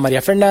a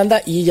María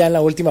Fernanda, y ya en la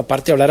última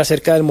parte hablar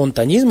acerca del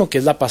montañismo, que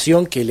es la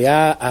pasión que le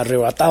ha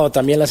arrebatado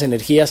también las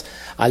energías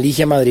a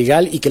Ligia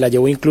Madrigal y que la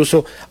llevó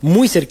incluso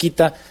muy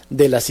cerquita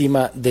de la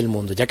cima del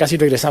mundo. Ya casi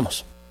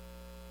regresamos.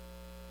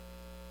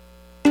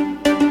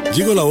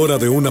 Llegó la hora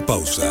de una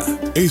pausa.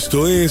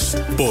 Esto es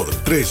Por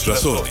Tres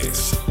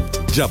Razones.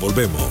 Ya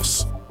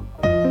volvemos.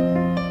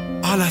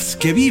 A las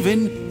que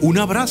viven, un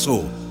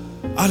abrazo.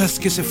 A las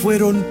que se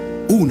fueron,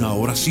 una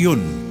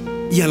oración.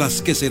 Y a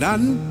las que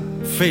serán,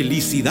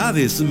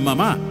 felicidades,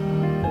 mamá.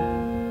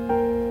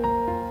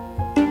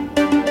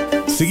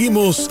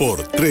 Seguimos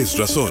Por Tres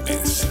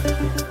Razones.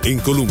 En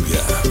Colombia.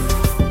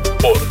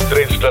 Por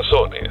Tres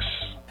Razones.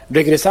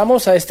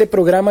 Regresamos a este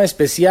programa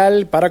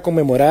especial para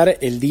conmemorar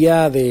el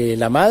Día de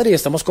la Madre, y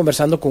estamos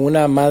conversando con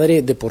una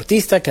madre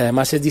deportista que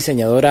además es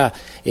diseñadora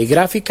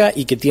gráfica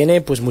y que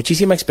tiene pues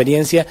muchísima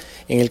experiencia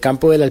en el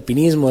campo del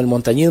alpinismo, del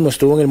montañismo.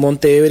 Estuvo en el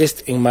Monte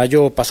Everest en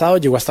mayo pasado,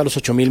 llegó hasta los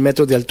 8,000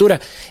 metros de altura.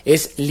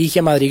 Es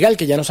Ligia Madrigal,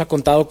 que ya nos ha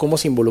contado cómo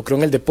se involucró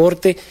en el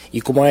deporte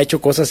y cómo ha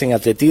hecho cosas en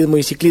atletismo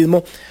y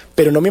ciclismo,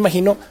 pero no me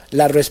imagino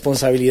la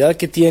responsabilidad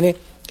que tiene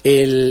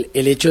el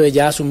hecho de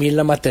ya asumir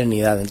la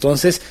maternidad.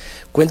 Entonces,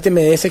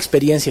 cuénteme de esa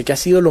experiencia, que ha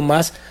sido lo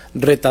más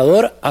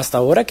retador hasta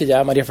ahora, que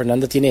ya María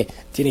Fernanda tiene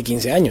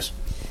 15 años.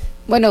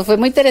 Bueno, fue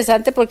muy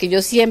interesante porque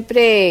yo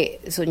siempre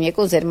soñé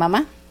con ser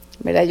mamá,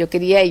 ¿verdad? Yo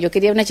quería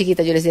una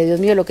chiquita. Yo le decía, Dios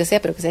mío, lo que sea,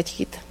 pero que sea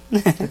chiquita.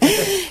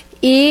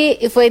 Y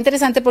fue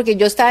interesante porque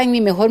yo estaba en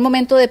mi mejor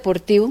momento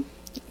deportivo.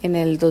 En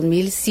el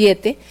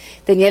 2007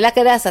 tenía la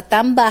grasa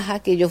tan baja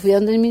que yo fui a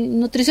donde mi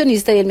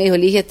nutricionista y él me dijo,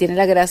 Ligia, tiene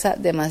la grasa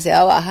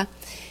demasiado baja,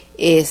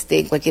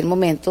 en cualquier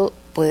momento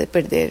puede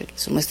perder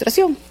su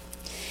menstruación.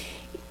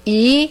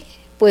 Y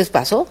pues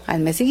pasó, al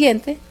mes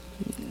siguiente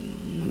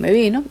no me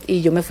vino,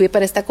 y yo me fui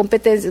para esta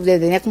competencia.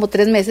 Tenía como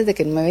 3 meses de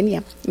que no me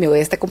venía. Me voy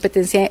a esta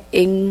competencia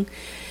en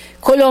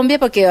Colombia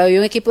porque había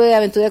un equipo de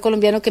aventura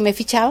colombiano que me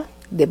fichaba,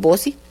 de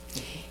Bossi.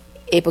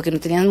 porque no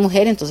tenían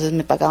mujer, entonces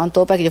me pagaban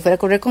todo para que yo fuera a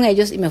correr con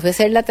ellos, y me fui a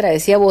hacer la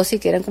travesía Bossi,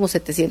 que eran como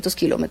 700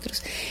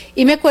 kilómetros.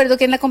 Y me acuerdo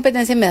que en la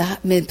competencia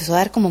me empezó a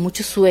dar como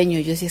mucho sueño.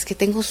 Yo decía, es que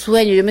tengo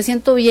sueño, yo me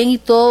siento bien y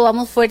todo,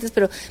 vamos fuertes,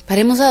 pero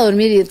paremos a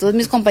dormir. Y entonces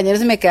mis compañeros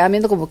se me quedaban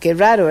viendo como que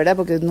raro, ¿verdad?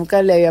 Porque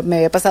nunca me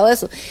había pasado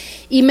eso.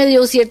 Y me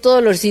dio cierto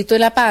dolorcito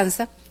en la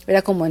panza,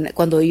 era como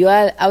cuando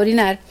iba a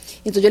orinar.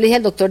 Entonces yo le dije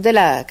al doctor de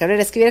la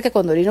carrera, es que viera que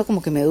cuando orino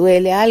como que me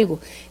duele algo.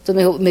 Entonces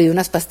me dijo, me dio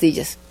unas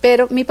pastillas.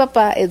 Pero mi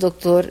papá es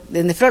doctor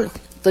de nefrólogo.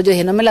 Entonces yo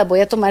dije, no me las voy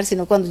a tomar,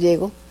 sino cuando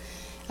llego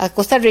a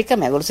Costa Rica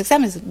me hago los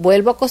exámenes.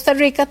 Vuelvo a Costa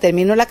Rica,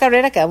 termino la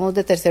carrera, quedamos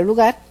de tercer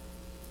lugar.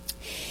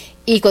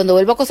 Y cuando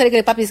vuelvo a Costa Rica,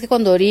 le digo, papi, es que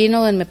cuando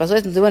orino me pasó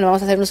esto. Entonces, bueno,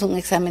 vamos a hacernos un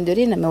examen de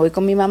orina. Me voy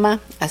con mi mamá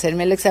a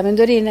hacerme el examen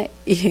de orina,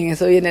 y en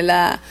eso viene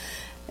la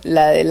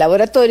del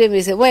laboratorio y me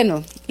dice,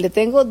 bueno, le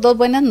tengo 2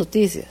 buenas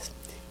noticias.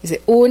 Dice,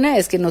 una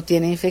es que no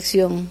tiene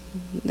infección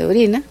de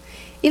orina,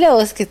 y la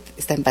 2 es que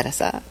está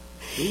embarazada.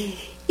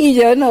 Y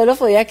yo no lo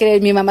podía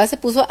creer. Mi mamá se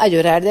puso a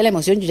llorar de la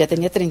emoción. Yo ya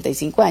tenía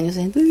 35 años.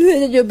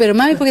 Entonces yo, pero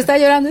mami, ¿por qué estaba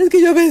llorando? Es que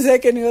yo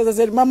pensé que no ibas a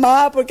ser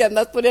mamá porque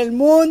andas por el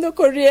mundo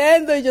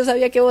corriendo, y yo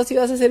sabía que vos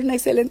ibas a ser una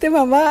excelente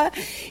mamá.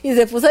 Y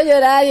se puso a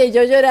llorar, y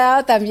yo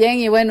lloraba también.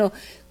 Y bueno,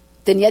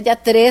 tenía ya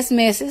 3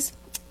 meses.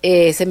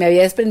 Se me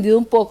había desprendido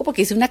un poco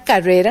porque hice una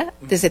carrera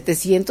de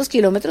 700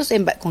 kilómetros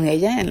con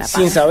ella en La Paz.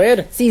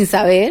 Sin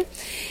saber.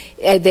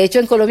 De hecho,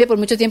 en Colombia por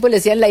mucho tiempo le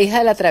decían la hija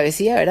de la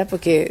travesía, ¿verdad?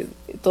 Porque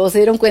todos se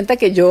dieron cuenta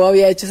que yo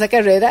había hecho esa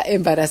carrera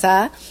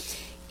embarazada.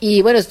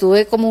 Y bueno,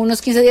 estuve como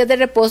unos 15 días de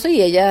reposo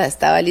y ella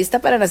estaba lista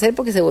para nacer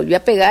porque se volvió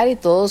a pegar y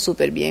todo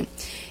súper bien.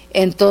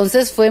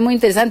 Entonces fue muy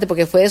interesante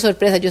porque fue de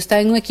sorpresa. Yo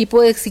estaba en un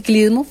equipo de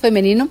ciclismo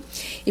femenino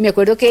y me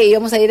acuerdo que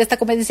íbamos a ir a esta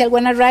competencia al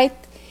Wanna Ride.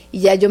 Y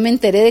ya yo me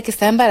enteré de que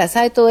estaba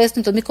embarazada y todo esto.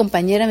 Entonces mi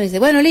compañera me dice,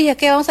 bueno, Ligia,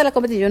 ¿qué? Vamos a la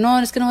competencia. Y yo, no,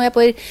 es que no voy a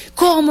poder ir.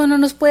 ¿Cómo no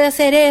nos puede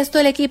hacer esto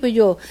el equipo? Y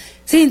yo,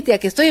 Cintia,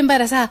 que estoy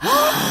embarazada.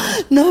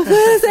 ¡Oh! No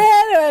puede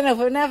ser. Bueno,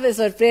 fue una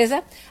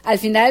sorpresa. Al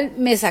final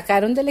me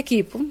sacaron del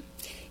equipo.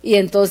 Y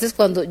entonces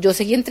cuando yo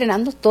seguí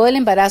entrenando todo el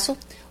embarazo,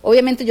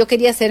 obviamente yo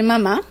quería ser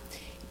mamá,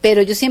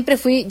 pero yo siempre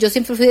fui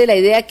de la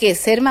idea que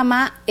ser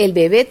mamá, el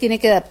bebé tiene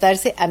que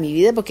adaptarse a mi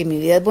vida, porque mi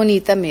vida es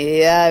bonita, mi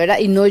vida, ¿verdad?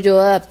 Y no yo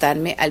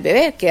adaptarme al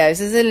bebé, que a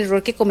veces es el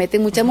error que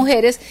cometen muchas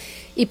mujeres,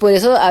 y por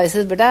eso a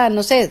veces, ¿verdad?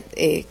 No sé,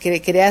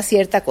 crea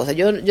cierta cosa.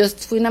 Yo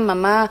fui una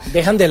mamá...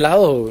 Dejan de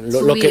lado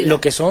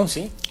lo que son,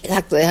 ¿sí?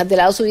 Exacto, dejan de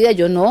lado su vida,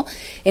 yo no.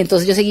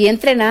 Entonces yo seguí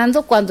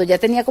entrenando cuando ya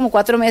tenía como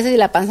 4 meses y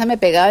la panza me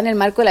pegaba en el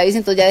marco de la bici,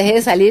 entonces ya dejé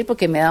de salir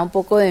porque me daba un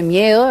poco de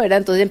miedo, ¿verdad?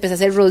 Entonces empecé a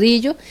hacer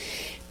rodillo.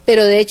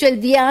 Pero de hecho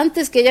el día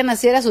antes que ella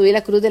naciera subí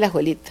la cruz de la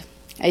Juelita.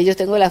 Ahí yo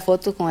tengo la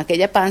foto con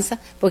aquella panza,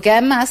 porque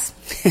además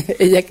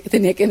ella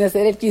tenía que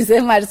nacer el 15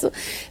 de marzo,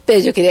 pero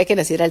yo quería que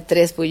naciera el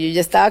 3, porque yo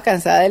ya estaba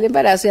cansada del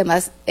embarazo, y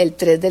además el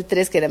 3 del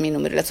 3, que era mi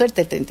número de la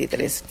suerte, el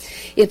 33.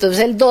 Y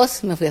entonces el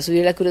 2 me fui a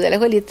subir la cruz de la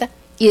Juelita,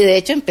 y de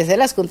hecho empecé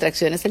las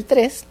contracciones el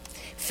 3.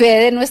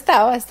 Fede no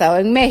estaba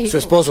en México. Su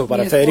esposo,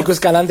 para Federico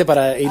Escalante,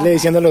 para irle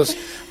diciendo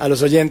a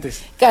los oyentes.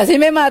 Casi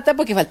me mata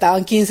porque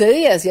faltaban 15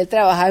 días y él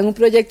trabajaba en un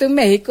proyecto en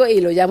México y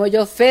lo llamo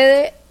yo,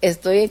 Fede,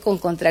 estoy con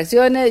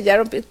contracciones, ya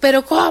rompí,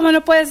 pero ¿cómo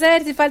no puede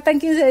ser? Si faltan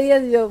 15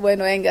 días, y yo,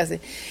 bueno, véngase.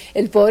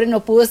 El pobre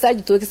no pudo estar,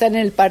 yo tuve que estar en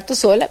el parto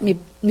sola.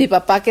 Mi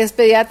papá, que es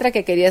pediatra,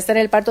 que quería estar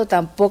en el parto,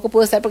 tampoco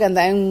pudo estar porque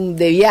andaba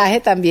de viaje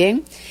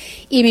también.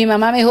 Y mi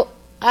mamá me dijo,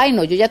 ay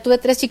no, yo ya tuve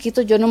 3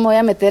 chiquitos, yo no me voy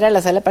a meter a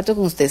la sala de parto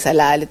con usted,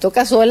 salada, le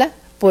toca sola,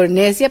 por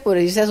necia, por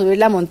irse a subir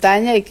la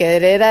montaña y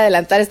querer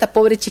adelantar a esta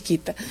pobre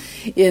chiquita.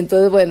 Y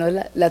entonces, bueno,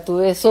 la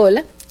tuve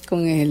sola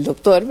con el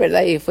doctor,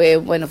 ¿verdad? Y fue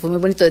muy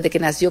bonito, desde que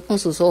nació con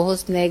sus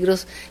ojos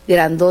negros,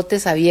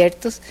 grandotes,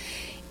 abiertos.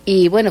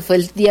 Y bueno, fue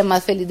el día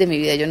más feliz de mi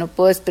vida. Yo no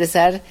puedo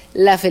expresar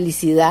la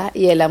felicidad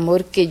y el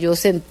amor que yo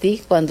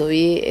sentí cuando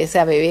vi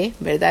esa bebé,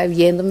 ¿verdad?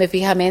 Viéndome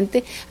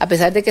fijamente, a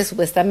pesar de que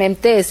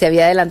supuestamente se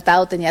había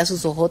adelantado, tenía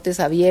sus ojotes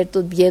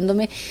abiertos,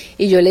 viéndome.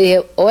 Y yo le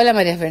dije, hola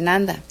María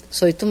Fernanda,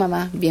 soy tu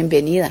mamá,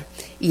 bienvenida.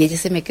 Y ella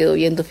se me quedó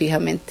viendo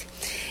fijamente.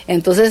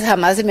 Entonces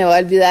jamás se me va a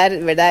olvidar,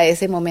 ¿verdad?,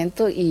 ese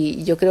momento.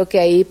 Y yo creo que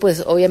ahí,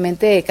 pues,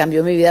 obviamente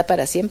cambió mi vida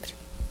para siempre.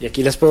 Y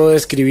aquí les puedo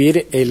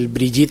describir el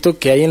brillito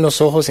que hay en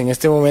los ojos en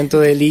este momento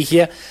de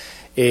Ligia.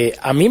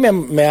 A mí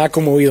me ha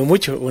conmovido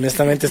mucho,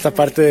 honestamente, esta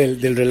parte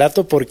del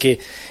relato, porque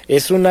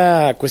es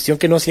una cuestión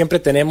que no siempre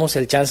tenemos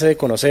el chance de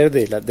conocer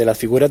de las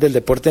figuras del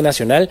deporte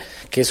nacional,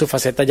 que es su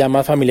faceta ya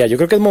más familiar. Yo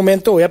creo que es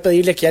momento, voy a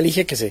pedirle aquí a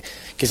Ligia que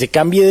se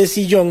cambie de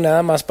sillón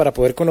nada más para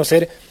poder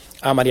conocer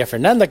a María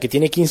Fernanda, que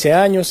tiene 15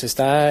 años,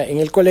 está en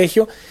el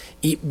colegio.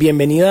 Y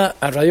bienvenida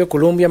a Radio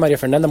Colombia, María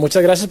Fernanda.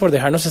 Muchas gracias por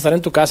dejarnos estar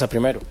en tu casa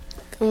primero.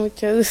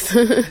 Mucho gusto.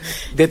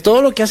 De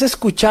todo lo que has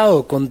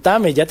escuchado,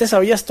 contame, ¿ya te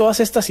sabías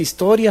todas estas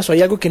historias o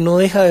hay algo que no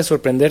deja de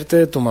sorprenderte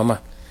de tu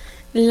mamá?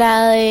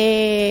 La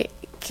de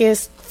que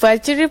fue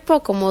al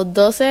Chirripó como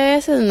 12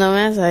 veces, no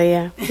me la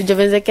sabía. Yo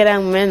pensé que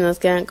eran menos,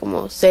 que eran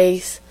como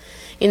 6.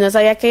 Y no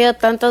sabía que he ido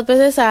tantas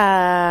veces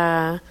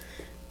a...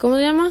 ¿Cómo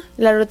se llama?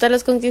 La Ruta de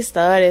los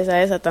Conquistadores,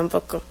 a esa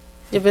tampoco.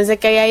 Yo pensé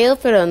que había ido,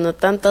 pero no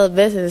tantas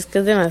veces, es que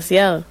es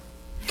demasiado.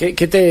 ¿Qué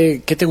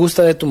te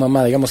gusta de tu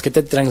mamá? Digamos, ¿qué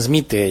te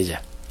transmite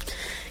ella?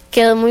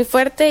 quedó muy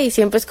fuerte y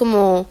siempre es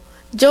como,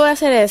 yo voy a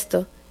hacer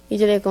esto. Y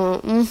yo le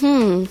digo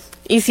como,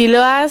 y sí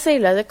lo hace y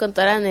lo hace con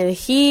toda la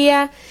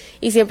energía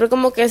y siempre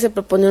como que se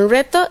propone un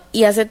reto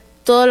y hace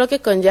todo lo que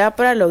conlleva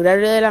para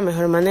lograrlo de la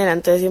mejor manera.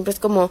 Entonces siempre es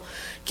como,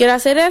 quiero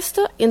hacer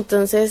esto, y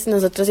entonces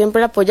nosotros siempre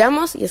la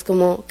apoyamos y es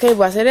como, ok,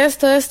 voy a hacer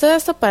esto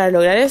para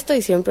lograr esto,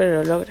 y siempre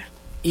lo logra.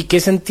 ¿Y qué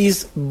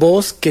sentís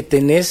vos que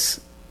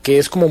tenés que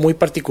es como muy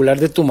particular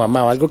de tu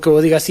mamá, o algo que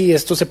vos digas, sí,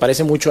 esto se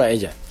parece mucho a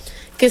ella?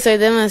 Que soy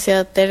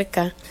demasiado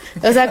terca.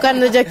 O sea,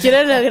 cuando yo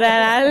quiero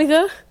lograr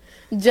algo,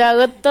 yo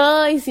hago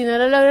todo, y si no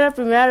lo logro la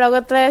primera, lo hago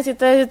otra vez y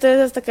otra vez y otra vez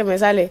hasta que me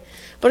sale.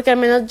 Porque al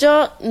menos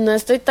yo no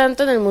estoy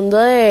tanto en el mundo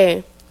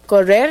de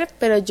correr,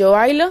 pero yo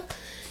bailo,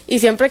 y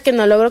siempre que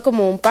no logro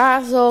como un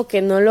paso,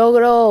 que no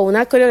logro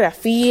una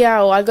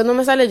coreografía o algo no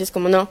me sale, yo es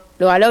como, no,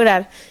 lo voy a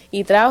lograr.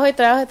 Y trabajo y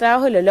trabajo y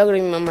trabajo y lo logro.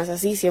 Y mi mamá es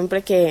así,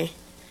 siempre que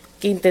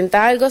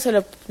intenta algo,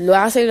 lo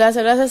hace y lo hace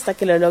y lo hace hasta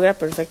que lo logra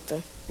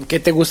perfecto. ¿Qué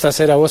te gusta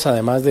hacer a vos,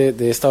 además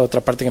de esta otra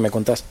parte que me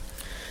contás?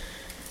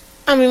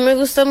 A mí me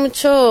gusta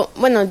mucho,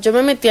 bueno, yo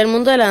me metí al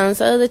mundo de la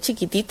danza desde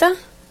chiquitita,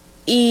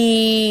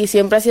 y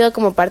siempre ha sido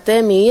como parte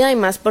de mi vida, y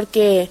más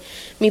porque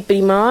mi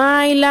prima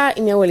baila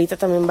y mi abuelita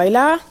también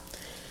bailaba.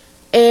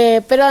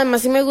 Pero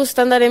además sí me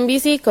gusta andar en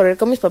bici y correr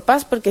con mis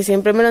papás, porque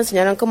siempre me lo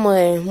enseñaron como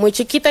de muy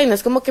chiquita, y no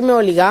es como que me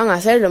obligaban a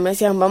hacerlo, me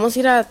decían, vamos a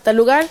ir a tal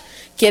lugar,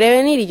 ¿quiere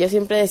venir? Y yo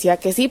siempre decía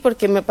que sí,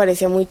 porque me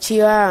parecía muy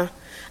chiva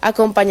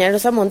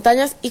acompañarlos a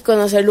montañas y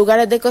conocer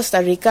lugares de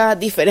Costa Rica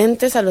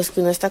diferentes a los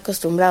que uno está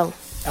acostumbrado.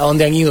 ¿A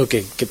dónde han ido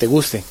que te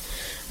guste?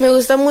 Me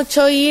gusta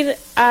mucho ir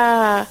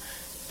a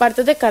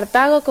partes de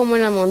Cartago, como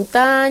en la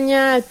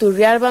montaña, a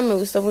Turrialba. Me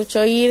gusta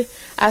mucho ir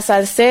a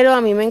Salcero.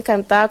 A mí me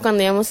encantaba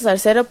cuando íbamos a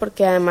Salcero,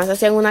 porque además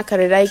hacían una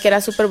carrera ahí que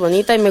era súper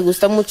bonita, y me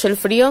gusta mucho el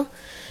frío.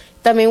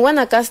 También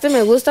Guanacaste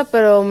me gusta,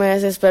 pero me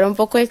desespera un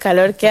poco el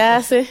calor que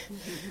hace.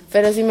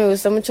 Pero sí me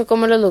gusta mucho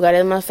como los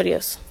lugares más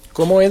fríos.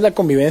 ¿Cómo es la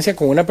convivencia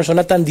con una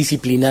persona tan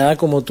disciplinada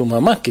como tu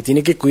mamá, que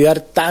tiene que cuidar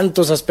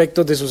tantos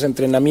aspectos de sus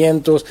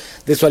entrenamientos,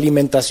 de su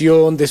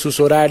alimentación, de sus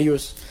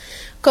horarios?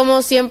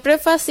 Como siempre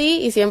fue así,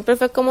 y siempre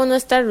fue como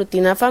nuestra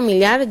rutina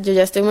familiar, yo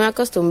ya estoy muy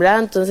acostumbrada,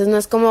 entonces no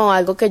es como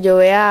algo que yo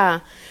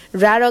vea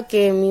raro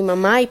que mi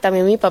mamá y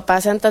también mi papá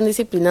sean tan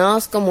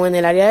disciplinados como en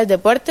el área del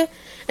deporte.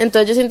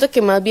 Entonces yo siento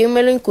que más bien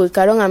me lo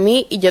inculcaron a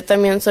mí, y yo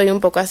también soy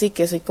un poco así,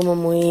 que soy como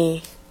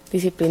muy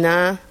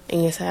disciplinada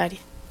en esa área.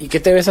 ¿Y qué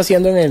te ves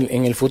haciendo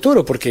en el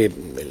futuro? Porque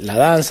la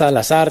danza,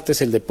 las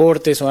artes, el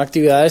deporte son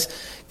actividades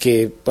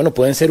que, bueno,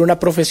 pueden ser una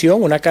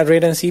profesión, una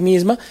carrera en sí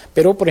misma,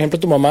 pero, por ejemplo,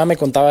 tu mamá me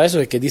contaba eso,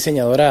 de que es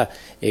diseñadora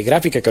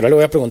gráfica, que ahora le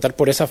voy a preguntar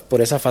por esa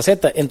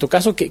faceta. En tu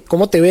caso,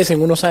 ¿cómo te ves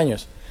en unos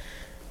años?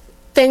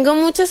 Tengo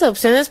muchas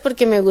opciones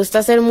porque me gusta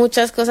hacer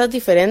muchas cosas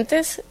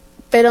diferentes,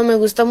 pero me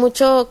gusta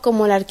mucho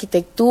como la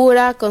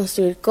arquitectura,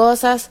 construir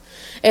cosas,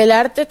 el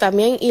arte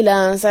también, y la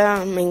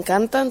danza me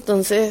encanta,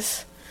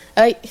 entonces...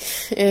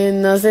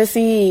 no sé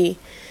si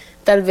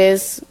tal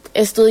vez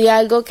estudie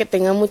algo que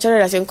tenga mucha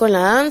relación con la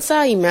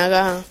danza y me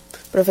haga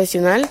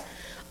profesional,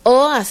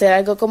 o hacer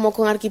algo como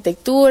con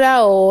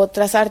arquitectura o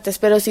otras artes,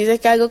 pero sí sé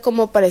que algo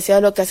como parecido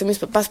a lo que hacen mis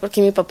papás,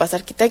 porque mi papá es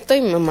arquitecto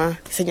y mi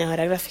mamá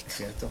diseñadora gráfica.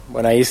 Cierto.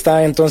 Bueno, ahí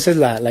está entonces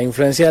la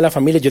influencia de la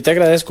familia. Yo te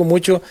agradezco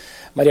mucho,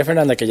 María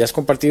Fernanda, que hayas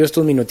compartido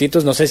estos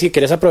minutitos. No sé si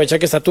querés aprovechar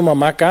que está tu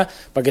mamá acá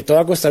para que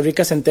toda Costa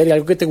Rica se entere,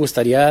 algo que te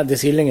gustaría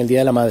decirle en el Día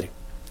de la Madre.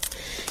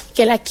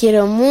 Que la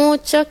quiero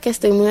mucho, que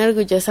estoy muy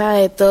orgullosa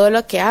de todo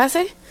lo que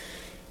hace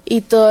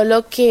y todo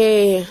lo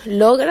que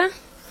logra.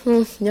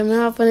 Ya me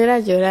va a poner a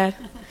llorar.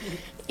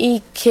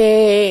 Y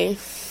que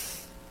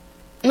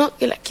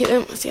la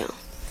quiero demasiado.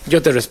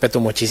 Yo te respeto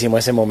muchísimo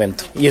ese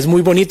momento. Y es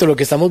muy bonito lo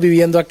que estamos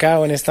viviendo acá,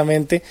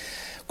 honestamente.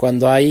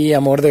 Cuando hay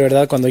amor de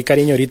verdad, cuando hay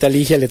cariño. Ahorita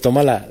Ligia le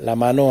toma la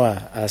mano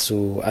a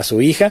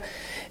su hija,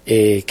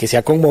 que se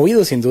ha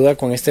conmovido sin duda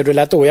con este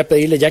relato. Voy a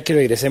pedirle ya que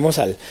regresemos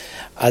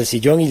al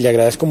sillón, y le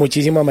agradezco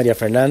muchísimo a María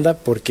Fernanda,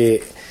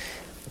 porque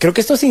creo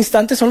que estos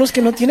instantes son los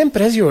que no tienen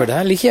precio,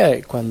 ¿verdad,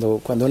 Ligia?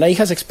 Cuando una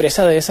hija se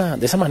expresa de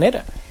esa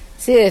manera.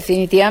 Sí,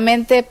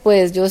 definitivamente,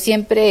 pues yo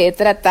siempre he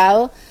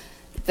tratado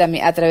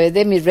también a través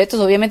de mis retos.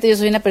 Obviamente yo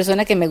soy una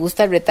persona que me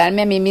gusta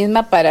retarme a mí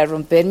misma para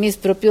romper mis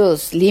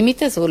propios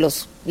límites o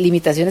las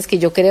limitaciones que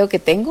yo creo que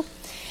tengo.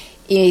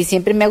 Y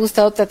siempre me ha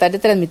gustado tratar de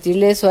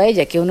transmitirle eso a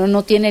ella, que uno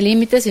no tiene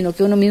límites, sino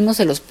que uno mismo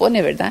se los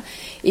pone, ¿verdad?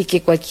 Y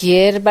que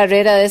cualquier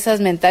barrera de esas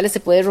mentales se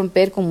puede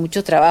romper con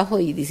mucho trabajo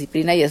y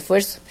disciplina y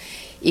esfuerzo.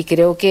 Y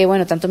creo que,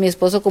 bueno, tanto mi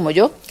esposo como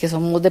yo, que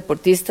somos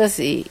deportistas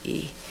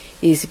y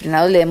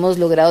disciplinados, le hemos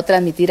logrado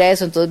transmitir a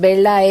eso. Entonces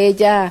verla a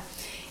ella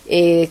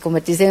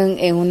convertirse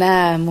en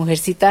una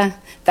mujercita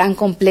tan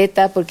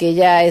completa, porque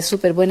ella es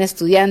súper buena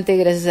estudiante,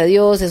 gracias a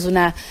Dios, es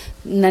una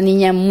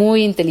niña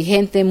muy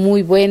inteligente,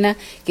 muy buena,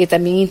 que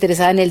también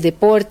interesada en el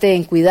deporte,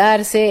 en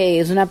cuidarse,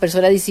 es una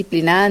persona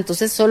disciplinada.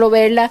 Entonces solo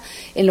verla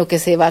en lo que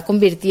se va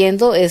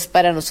convirtiendo es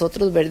para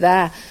nosotros,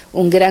 ¿verdad?,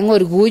 un gran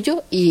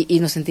orgullo, y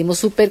nos sentimos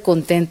súper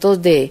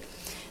contentos de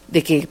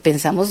que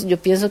yo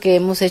pienso que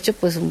hemos hecho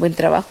pues un buen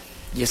trabajo.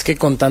 Y es que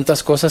con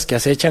tantas cosas que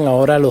acechan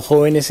ahora a los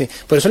jóvenes,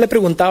 por eso le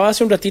preguntaba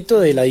hace un ratito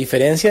de la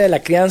diferencia de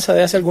la crianza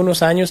de hace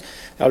algunos años,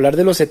 hablar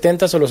de los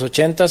 70s o los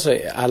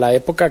 80s a la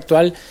época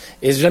actual,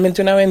 es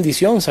realmente una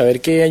bendición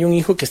saber que hay un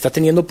hijo que está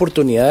teniendo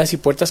oportunidades y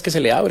puertas que se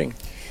le abren.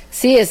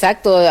 Sí,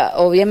 exacto.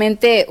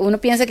 Obviamente uno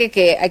piensa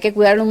que hay que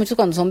cuidarlos mucho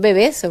cuando son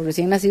bebés o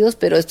recién nacidos,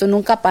 pero esto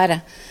nunca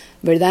para,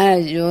 ¿verdad?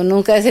 Yo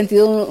nunca he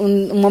sentido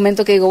un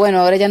momento que digo, bueno,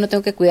 ahora ya no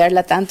tengo que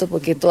cuidarla tanto,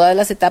 porque todas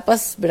las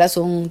etapas, ¿verdad?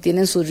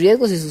 Tienen sus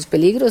riesgos y sus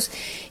peligros.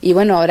 Y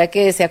bueno, ahora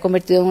que se ha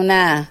convertido en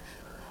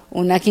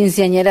una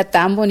quinceañera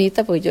tan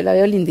bonita, pues yo la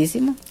veo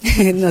lindísima.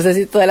 No sé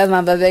si todas las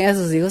mamás ven a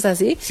sus hijos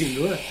así. Sin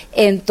duda.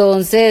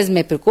 Entonces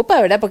me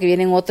preocupa, ¿verdad? Porque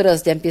vienen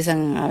otros, ya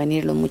empiezan a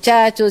venir los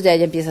muchachos, ya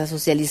empieza a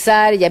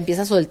socializar, ya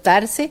empieza a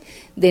soltarse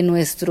de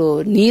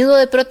nuestro nido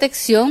de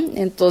protección.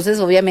 Entonces,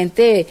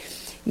 obviamente,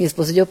 mi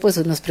esposo y yo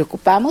pues nos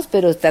preocupamos,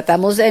 pero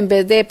tratamos en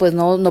vez de, pues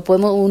no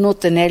podemos uno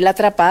tenerla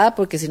atrapada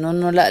porque si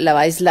no la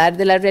va a aislar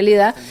de la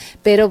realidad,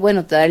 pero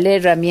bueno, darle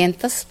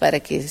herramientas para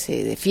que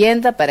se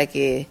defienda, para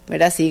que,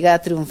 ¿verdad?, siga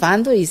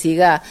triunfando y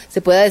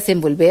se pueda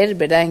desenvolver,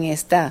 ¿verdad?, en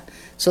esta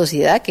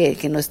sociedad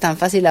que no es tan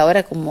fácil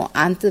ahora como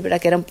antes,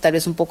 ¿verdad?, que era tal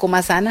vez un poco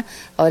más sana,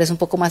 ahora es un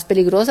poco más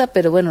peligrosa,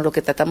 pero bueno, lo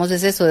que tratamos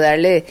es eso, de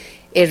darle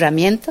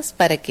herramientas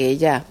para que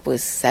ella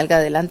pues salga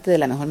adelante de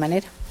la mejor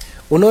manera.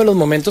 Uno de los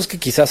momentos que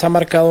quizás ha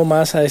marcado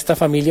más a esta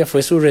familia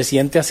fue su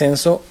reciente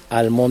ascenso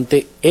al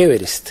monte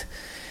Everest.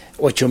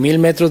 8,000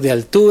 metros de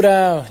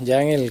altura,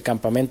 ya en el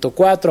campamento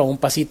 4, a un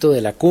pasito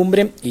de la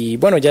cumbre, y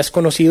bueno, ya es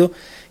conocido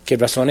que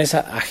razones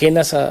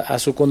ajenas a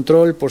su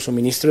control, por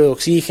suministro de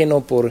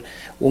oxígeno, por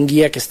un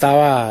guía que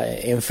estaba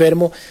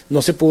enfermo,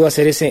 no se pudo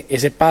hacer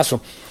ese paso.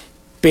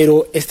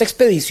 Pero esta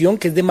expedición,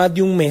 que es de más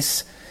de un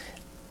mes,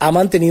 ha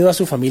mantenido a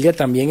su familia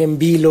también en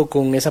vilo,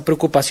 con esa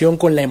preocupación,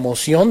 con la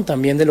emoción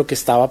también de lo que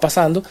estaba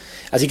pasando.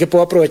 Así que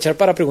puedo aprovechar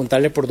para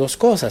preguntarle por dos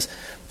cosas.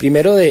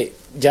 Primero,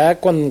 ya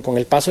con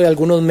el paso de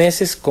algunos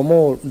meses,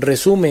 ¿cómo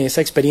resume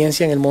esa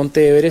experiencia en el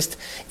Monte Everest?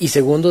 Y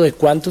segundo, de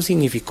cuánto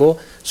significó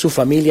su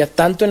familia,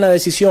 tanto en la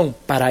decisión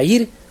para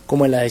ir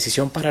como en la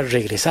decisión para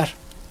regresar.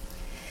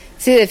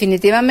 Sí,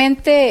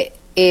 definitivamente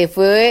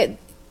fue...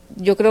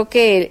 Yo creo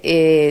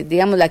que,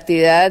 digamos, la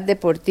actividad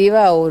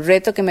deportiva o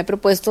reto que me he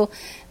propuesto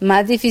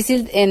más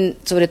difícil,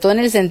 sobre todo en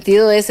el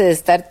sentido ese de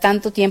estar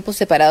tanto tiempo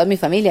separado de mi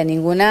familia.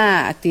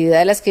 Ninguna actividad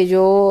de las que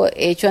yo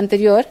he hecho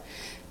anterior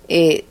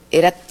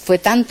fue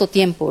tanto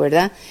tiempo,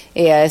 ¿verdad?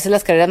 A veces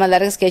las carreras más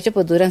largas que he hecho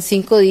pues duran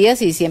 5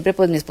 días y siempre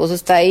pues mi esposo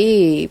está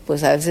ahí y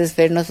pues a veces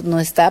Fer no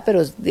está,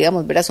 pero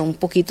digamos, ¿verdad? Son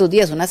poquitos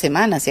días, una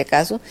semana si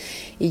acaso,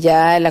 y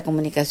ya la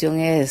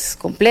comunicación es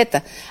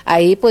completa.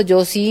 Ahí pues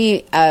yo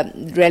sí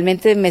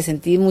realmente me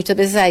sentí muchas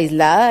veces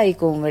aislada y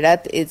con,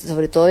 ¿verdad?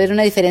 Sobre todo era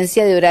una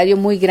diferencia de horario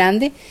muy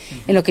grande,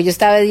 en lo que yo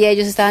estaba de día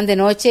ellos estaban de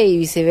noche y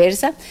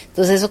viceversa,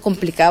 entonces eso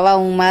complicaba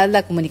aún más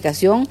la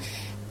comunicación.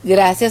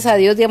 Gracias a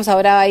Dios, digamos,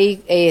 ahora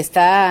ahí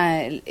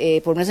está,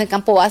 por lo menos en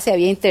campo base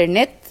había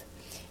internet,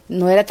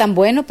 no era tan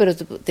bueno, pero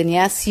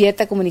tenía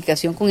cierta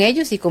comunicación con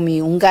ellos y con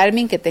un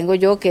Garmin que tengo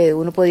yo, que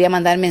uno podía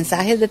mandar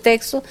mensajes de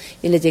texto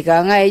y les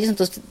llegaban a ellos,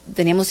 entonces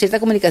teníamos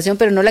cierta comunicación,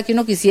 pero no la que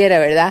uno quisiera,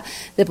 ¿verdad?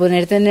 De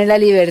tener la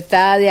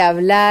libertad de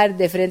hablar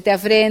de frente a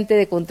frente,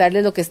 de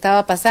contarles lo que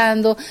estaba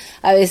pasando.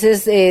 A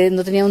veces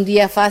no tenía un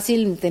día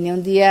fácil, tenía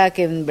un día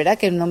que, ¿verdad?,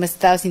 que no me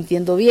estaba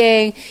sintiendo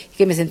bien,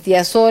 que me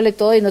sentía sola y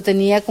todo, y no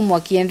tenía como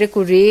a quién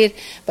recurrir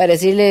para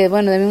decirle,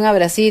 bueno, denme un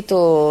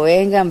abracito,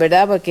 vengan,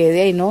 ¿verdad? Porque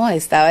de ahí no,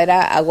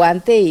 era aguante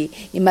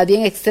y más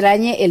bien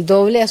extrañe el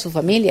doble a su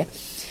familia.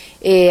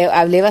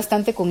 Hablé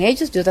bastante con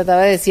ellos, yo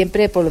trataba de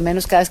siempre, por lo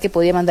menos cada vez que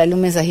podía, mandarle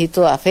un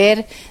mensajito a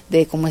Fer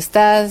de cómo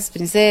estás,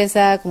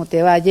 princesa, cómo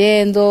te va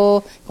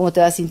yendo, cómo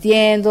te vas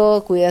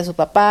sintiendo, cuida a su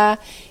papá.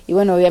 Y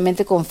bueno,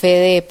 obviamente con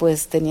Fede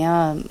pues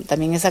tenía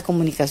también esa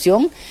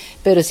comunicación,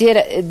 pero sí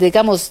era,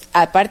 digamos,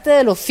 aparte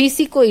de lo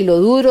físico y lo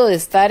duro de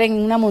estar en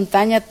una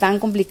montaña tan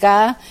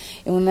complicada,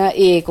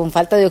 con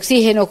falta de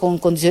oxígeno, con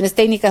condiciones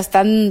técnicas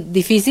tan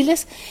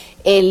difíciles,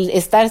 el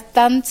estar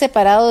tan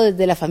separado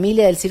de la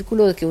familia, del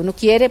círculo que uno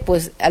quiere,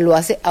 pues lo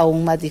hace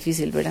aún más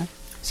difícil, ¿verdad?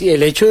 Sí,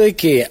 el hecho de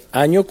que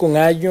año con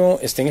año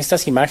estén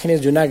estas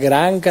imágenes de una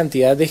gran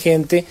cantidad de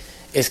gente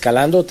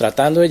escalando,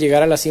 tratando de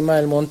llegar a la cima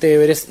del Monte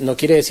Everest, no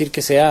quiere decir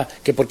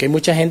que porque hay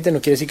mucha gente, no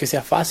quiere decir que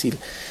sea fácil.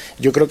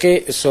 Yo creo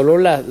que solo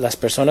las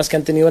personas que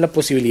han tenido la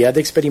posibilidad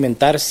de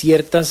experimentar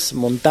ciertas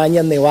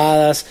montañas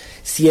nevadas,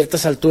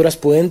 ciertas alturas,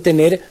 pueden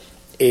tener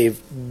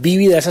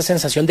vívida esa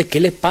sensación de qué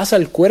le pasa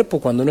al cuerpo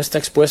cuando uno está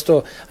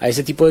expuesto a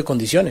ese tipo de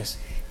condiciones.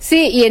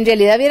 Sí, y en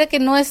realidad viera que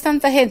no es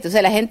tanta gente, o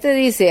sea, la gente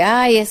dice,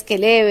 ay, es que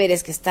el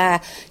Everest, que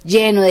está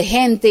lleno de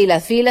gente y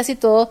las filas y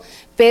todo,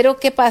 pero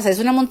 ¿qué pasa? Es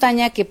una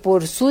montaña que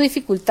por su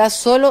dificultad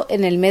solo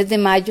en el mes de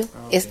mayo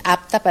es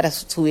apta para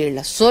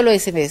subirla, solo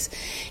ese mes.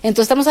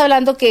 Entonces estamos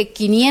hablando que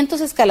 500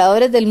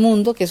 escaladores del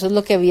mundo, que eso es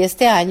lo que había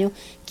este año,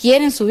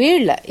 quieren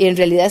subirla, y en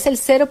realidad es el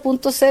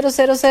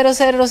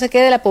 0.0000 no sé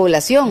qué de la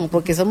población,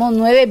 porque somos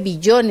 9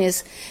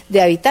 billones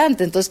de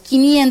habitantes, entonces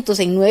 500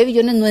 en 9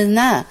 billones no es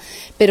nada.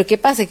 Pero ¿qué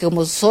pasa? Que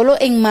como solo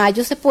en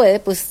mayo se puede,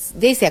 pues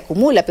se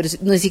acumula, pero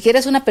ni siquiera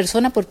es una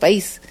persona por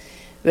país,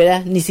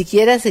 ¿verdad? Ni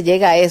siquiera se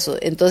llega a eso.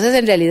 Entonces,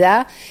 en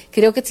realidad,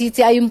 creo que sí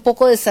hay un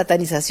poco de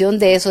satanización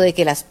de eso, de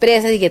que las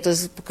presas y que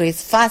entonces porque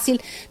es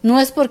fácil. No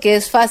es porque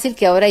es fácil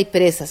que ahora hay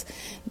presas,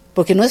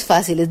 porque no es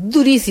fácil, es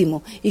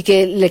durísimo. Y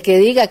que el que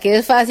diga que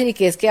es fácil y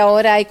que es que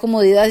ahora hay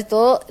comodidad y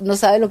todo, no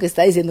sabe lo que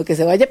está diciendo, que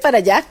se vaya para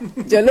allá,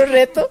 yo lo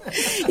reto,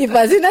 y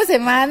pase una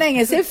semana en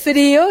ese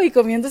frío y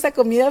comiendo esa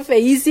comida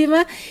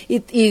feísima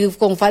y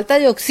con falta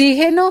de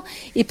oxígeno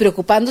y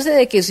preocupándose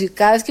de que si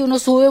cada vez que uno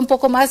sube un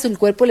poco más, el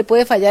cuerpo le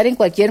puede fallar en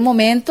cualquier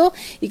momento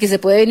y que se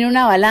puede venir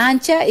una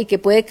avalancha y que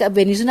puede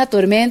venirse una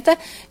tormenta.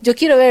 Yo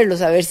quiero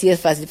verlos, a ver si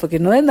es fácil, porque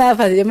no es nada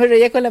fácil. Yo me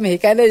reía con la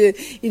mexicana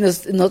y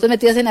nosotros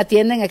metidas en la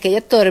tienda en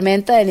aquella tormenta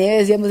de nieve,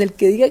 decíamos, el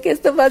que diga que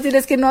esto es fácil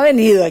es que no ha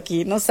venido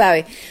aquí, no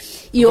sabe.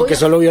 Y porque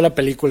solo vio la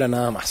película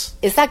nada más.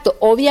 Exacto,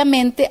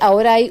 obviamente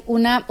ahora hay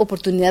una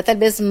oportunidad tal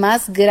vez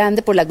más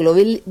grande por la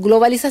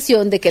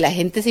globalización de que la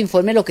gente se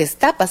informe lo que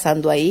está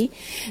pasando ahí,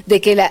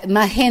 de que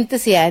más gente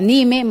se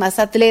anime, más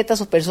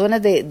atletas o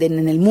personas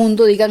en el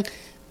mundo digan,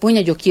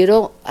 puña, yo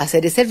quiero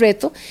hacer ese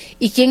reto,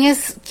 y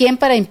quién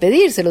para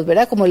impedírselos,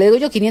 ¿verdad? Como le digo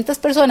yo, 500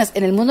 personas,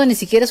 en el mundo ni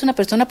siquiera es una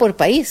persona por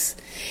país.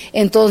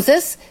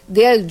 Entonces,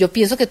 yo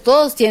pienso que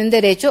todos tienen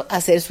derecho a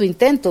hacer su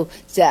intento.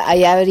 O sea,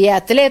 allá habría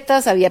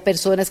atletas, había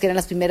personas que eran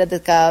las primeras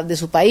de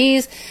su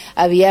país,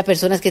 había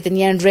personas que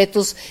tenían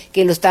retos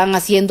que lo estaban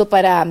haciendo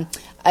para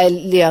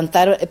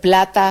levantar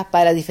plata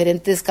para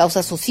diferentes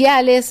causas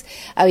sociales,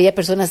 había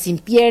personas sin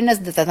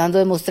piernas tratando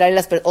de mostrarle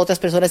a las otras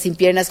personas sin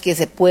piernas que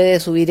se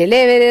puede subir el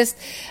Everest,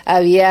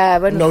 había,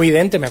 bueno, no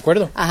vidente, me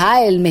acuerdo.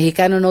 Ajá, el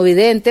mexicano no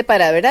vidente,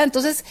 ¿verdad?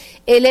 Entonces,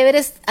 el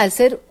Everest, al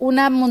ser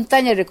una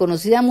montaña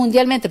reconocida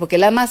mundialmente, porque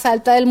es la más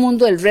alta del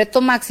mundo, el reto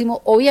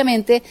máximo,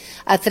 obviamente,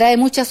 atrae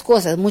muchas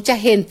cosas, mucha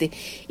gente,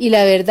 y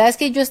la verdad es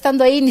que yo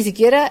estando ahí, ni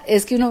siquiera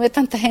es que uno ve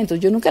tanta gente,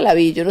 yo nunca la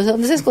vi, yo no sé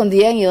dónde se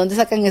escondían y dónde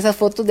sacan esas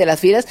fotos de las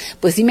filas,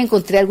 pues sí me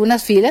encontré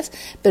algunas filas,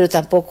 pero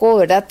tampoco,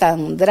 ¿verdad?,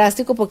 tan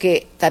drástico,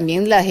 porque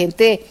también la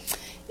gente,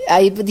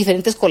 hay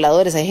diferentes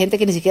coladores, hay gente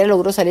que ni siquiera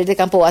logró salir de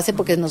campo base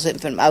porque nos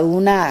enfermaba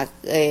una,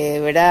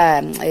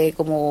 ¿verdad?,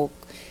 como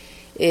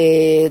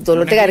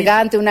dolor de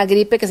garganta, una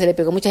gripe que se le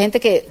pegó a mucha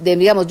gente que,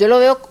 digamos, yo lo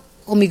veo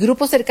con mi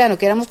grupo cercano,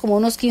 que éramos como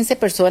unos 15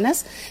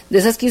 personas, de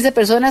esas 15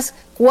 personas,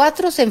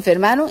 4 se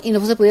enfermaron y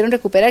no se pudieron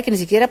recuperar, que ni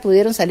siquiera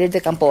pudieron salir de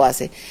campo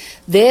base.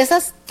 De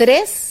esas,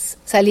 3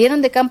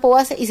 salieron de campo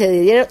base y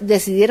se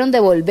decidieron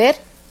devolver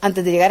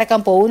antes de llegar a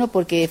campo 1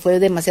 porque fue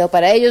demasiado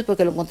para ellos,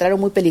 porque lo encontraron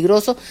muy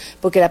peligroso,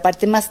 porque la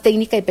parte más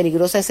técnica y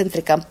peligrosa es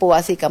entre campo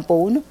base y campo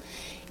 1,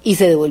 y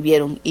se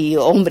devolvieron, y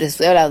hombres,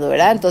 estoy hablando,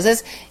 ¿verdad?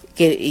 Entonces,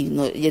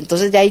 y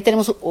entonces ya ahí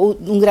tenemos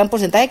un gran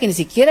porcentaje que ni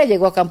siquiera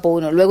llegó a campo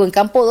 1. Luego en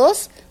campo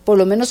 2, por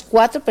lo menos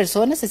 4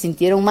 personas se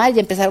sintieron mal,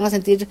 ya empezaron a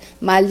sentir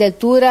mal de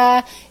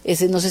altura,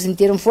 no se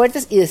sintieron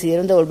fuertes y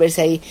decidieron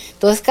devolverse ahí.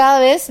 Entonces cada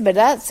vez,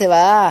 ¿verdad?, se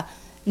va,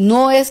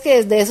 no es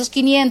que desde esos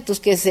 500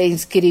 que se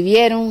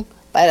inscribieron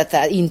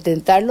para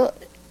intentarlo,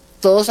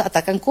 todos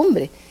atacan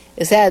cumbre.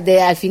 O sea,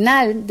 al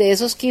final de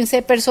esos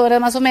 15 personas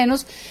más o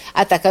menos,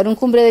 atacaron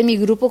cumbre de mi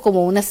grupo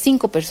como unas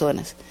 5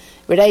 personas,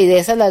 ¿verdad? Y de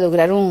esas la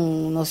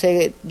lograron, no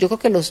sé, yo creo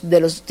que de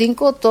los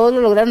 5 todos lo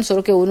lograron,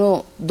 solo que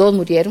 2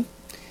 murieron,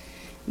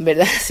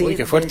 ¿verdad? Sí, uy,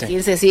 qué fuerte.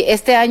 15, sí,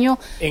 este año...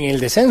 ¿En el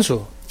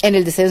descenso? En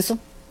el descenso.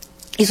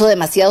 Hizo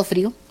demasiado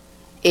frío.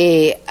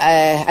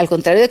 Al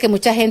contrario de que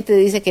mucha gente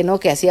dice que no,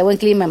 que hacía buen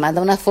clima,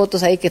 manda unas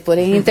fotos ahí que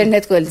ponen en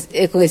internet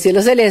con el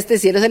cielo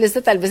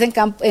celeste tal vez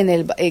en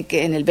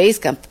el base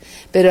camp,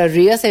 pero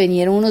arriba se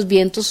vinieron unos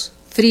vientos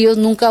fríos,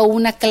 nunca hubo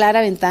una clara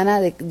ventana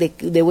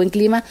de buen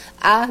clima,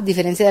 a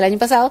diferencia del año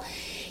pasado,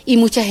 y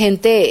mucha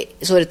gente,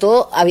 sobre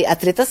todo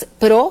atletas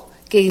pro,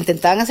 que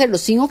intentaban hacerlo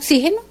sin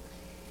oxígeno,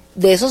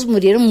 de esos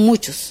murieron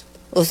muchos,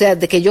 o sea,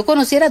 de que yo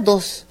conociera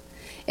 2.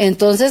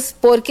 Entonces,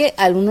 porque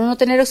al uno no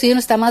tener oxígeno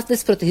está más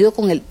desprotegido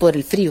por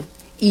el frío.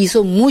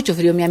 Hizo mucho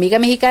frío. Mi amiga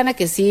mexicana,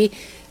 que sí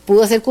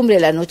pudo hacer cumbre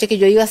la noche que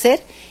yo iba a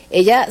hacer,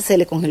 ella se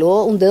le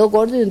congeló un dedo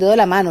gordo y un dedo de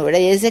la mano,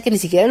 ¿verdad? Ella decía que ni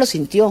siquiera lo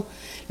sintió.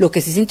 Lo que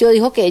sí sintió,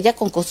 dijo que ella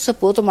con costo se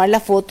pudo tomar la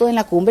foto en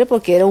la cumbre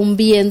porque era un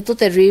viento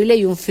terrible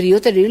y un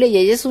frío terrible, y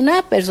ella es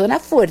una persona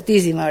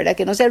fuertísima, ¿verdad?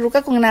 Que no se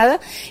arruga con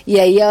nada, y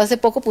ahí hace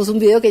poco puso un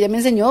video que ella me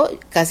enseñó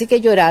casi que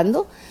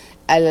llorando,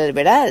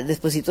 ¿verdad?,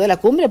 despuesito de la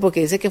cumbre,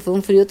 porque dice que fue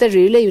un frío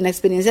terrible y una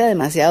experiencia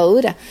demasiado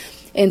dura.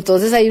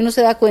 Entonces ahí uno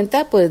se da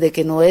cuenta pues de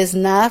que no es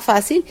nada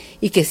fácil,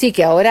 y que sí,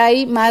 que ahora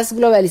hay más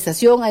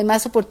globalización, hay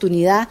más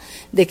oportunidad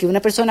de que una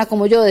persona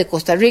como yo, de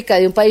Costa Rica,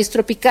 de un país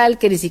tropical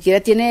que ni siquiera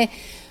tiene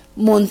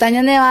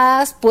montañas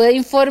nevadas, pueda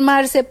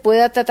informarse,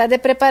 pueda tratar de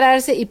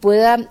prepararse y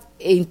pueda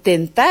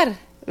intentar,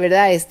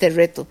 ¿verdad?, este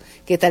reto,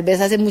 que tal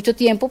vez hace mucho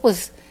tiempo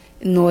pues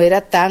no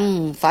era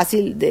tan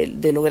fácil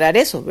de lograr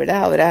eso,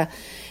 ¿verdad? Ahora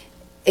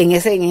en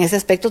ese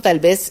aspecto tal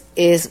vez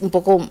es un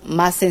poco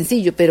más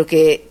sencillo, pero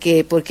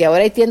que porque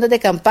ahora hay tiendas de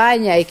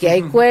campaña y que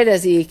hay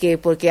cuerdas, y que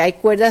porque hay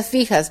cuerdas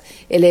fijas,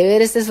 el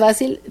Everest es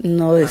fácil,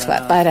 no es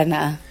para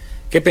nada.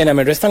 Qué pena,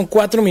 me restan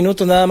 4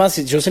 minutos nada más.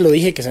 Yo se lo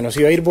dije que se nos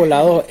iba a ir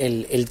volado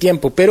el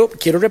tiempo, pero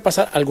quiero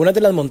repasar algunas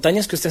de las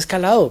montañas que usted ha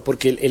escalado,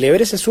 porque el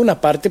Everest es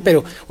una parte,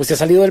 pero usted ha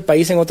salido del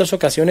país en otras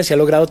ocasiones y ha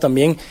logrado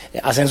también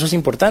ascensos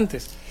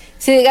importantes.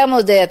 Sí,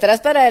 digamos, de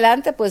atrás para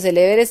adelante, pues el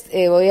Everest,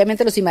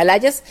 obviamente los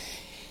Himalayas,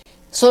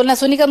 son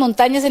las únicas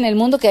montañas en el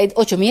mundo que hay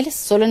 8,000,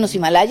 solo en los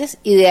Himalayas,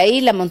 y de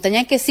ahí la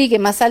montaña que sigue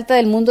más alta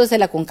del mundo es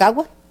el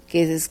Aconcagua,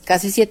 que es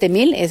casi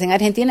 7,000, es en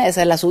Argentina,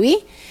 esa la subí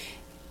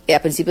a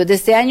principios de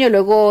este año.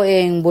 Luego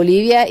en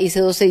Bolivia hice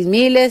 2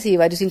 6,000 y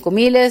varios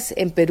 5,000,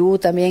 en Perú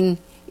también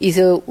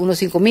hice unos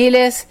 5,000,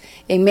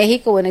 en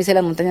México, bueno, hice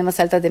las montañas más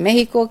altas de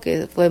México,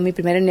 que fue mi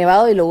primer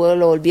nevado, y luego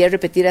lo volví a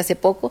repetir hace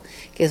poco,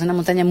 que es una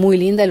montaña muy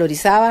linda, el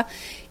Orizaba.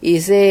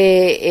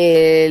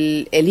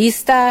 Hice el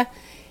Ista,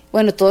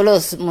 bueno, todas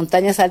las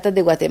montañas altas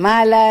de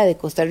Guatemala, de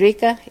Costa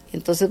Rica.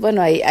 Entonces,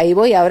 bueno, ahí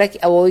voy. Ahora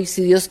voy,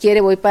 si Dios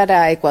quiere, voy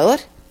para Ecuador.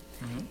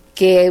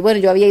 Que bueno,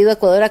 yo había ido a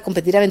Ecuador a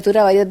competir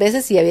aventura varias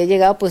veces y había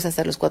llegado pues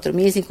hasta los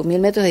 4,000, 5,000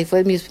 metros. Ahí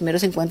fue mis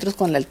primeros encuentros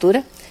con la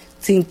altura,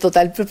 sin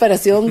total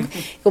preparación.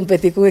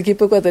 Competí con un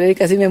equipo ecuatoriano y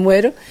casi me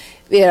muero.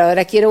 Y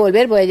ahora quiero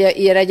volver, voy a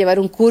ir a llevar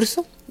un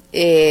curso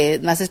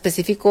más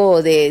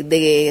específico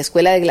de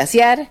escuela de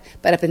glaciar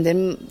para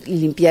aprender y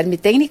limpiar mi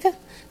técnica,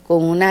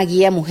 con una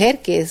guía mujer,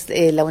 que es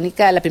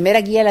la primera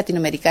guía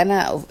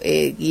latinoamericana,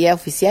 guía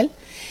oficial.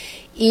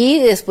 Y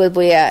después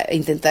voy a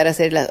intentar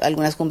hacer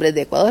algunas cumbres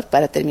de Ecuador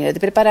para terminar de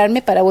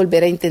prepararme para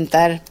volver a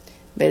intentar,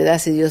 ¿verdad?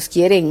 Si Dios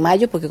quiere, en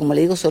mayo, porque como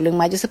le digo, solo en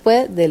mayo se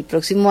puede, del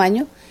próximo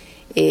año.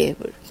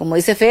 Como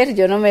dice Fer,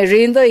 yo no me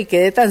rindo y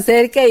quedé tan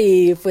cerca,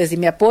 y pues si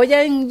me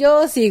apoyan,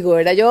 yo sigo,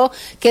 ¿verdad? Yo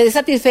quedé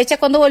satisfecha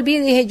cuando volví,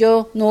 dije,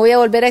 yo no voy a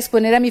volver a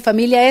exponer a mi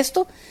familia a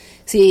esto,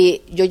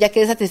 si yo ya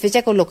quedé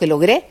satisfecha con lo que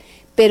logré.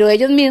 Pero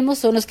ellos mismos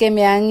son los que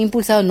me han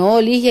impulsado.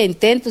 No, Ligia,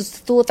 intento, usted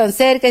estuvo tan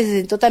cerca y se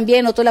sintió tan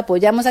bien, nosotros la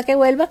apoyamos a que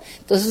vuelva.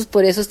 Entonces,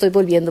 por eso estoy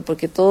volviendo,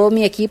 porque todo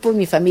mi equipo,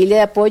 mi familia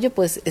de apoyo,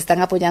 pues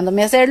están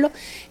apoyándome a hacerlo.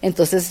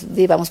 Entonces,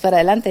 vamos para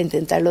adelante a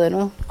intentarlo de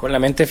nuevo. Con la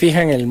mente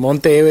fija en el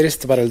Monte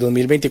Everest para el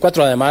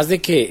 2024, además de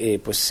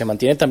que pues se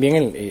mantiene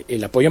también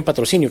el apoyo en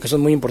patrocinio, que eso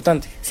es muy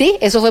importante. Sí,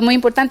 eso fue muy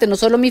importante. No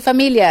solo mi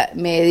familia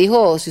me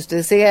dijo, si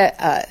usted se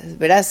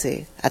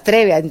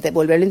atreve a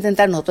volverlo a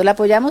intentar, nosotros la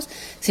apoyamos,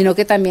 sino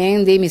que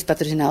también mis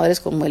patrocinadores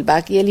como el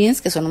BAC y el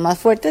INS, que son los más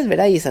fuertes,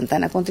 ¿verdad? Y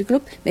Santana Country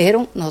Club, me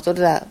dijeron,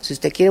 nosotros, si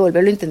usted quiere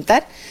volverlo a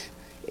intentar,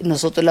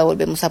 nosotros la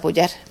volvemos a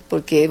apoyar,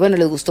 porque bueno,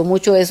 les gustó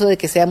mucho eso de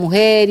que sea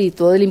mujer y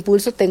todo el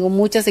impulso. Tengo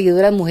muchas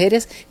seguidoras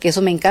mujeres, que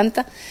eso me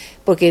encanta,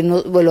 porque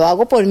no, lo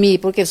hago por mí,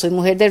 porque soy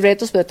mujer de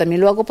retos, pero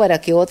también lo hago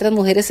para que otras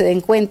mujeres se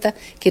den cuenta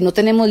que no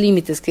tenemos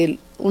límites, que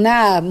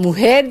una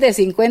mujer de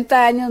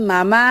 50 años,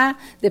 mamá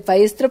de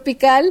país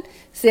tropical,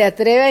 se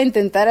atreve a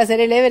intentar hacer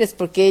el Everest,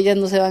 porque ellas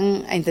no se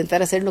van a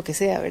intentar hacer lo que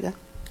sea, ¿verdad?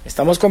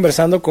 Estamos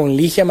conversando con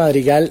Ligia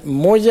Madrigal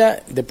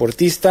Moya,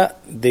 deportista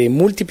de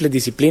múltiples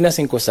disciplinas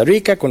en Costa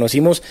Rica.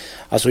 Conocimos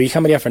a su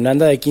hija María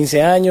Fernanda, de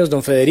 15 años.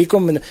 Don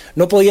Federico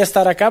no podía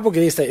estar acá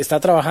porque está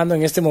trabajando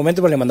en este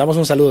momento, pero le mandamos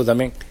un saludo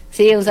también.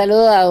 Sí, un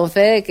saludo a don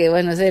Fede, que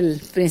bueno, es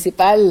el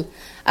principal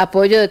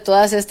apoyo de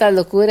todas estas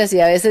locuras, y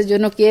a veces yo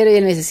no quiero y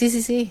él me dice,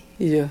 sí,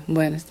 y yo,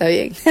 bueno, está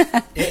bien.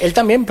 Él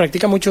también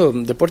practica mucho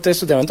deporte de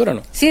estos de aventura,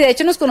 ¿no? Sí, de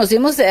hecho nos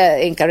conocimos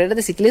en carreras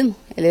de ciclismo.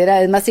 Él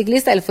es más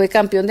ciclista, él fue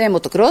campeón de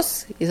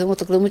motocross, hizo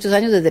motocross muchos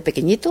años desde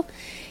pequeñito,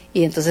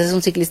 y entonces es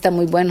un ciclista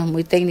muy bueno,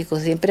 muy técnico,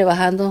 siempre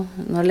bajando,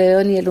 no le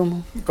veo ni el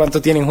humo.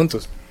 ¿Cuánto tienen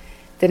juntos?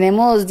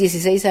 Tenemos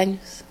 16 años.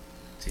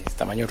 Sí,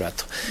 tamaño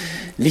rato.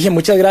 Ligia,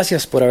 muchas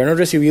gracias por habernos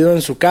recibido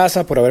en su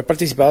casa, por haber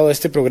participado de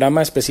este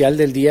programa especial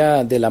del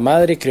Día de la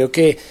Madre. Creo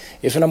que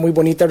es una muy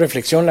bonita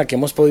reflexión la que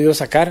hemos podido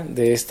sacar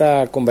de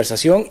esta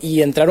conversación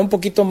y entrar un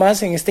poquito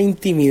más en esta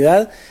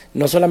intimidad,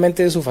 no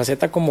solamente de su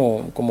faceta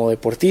como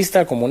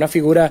deportista, como una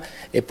figura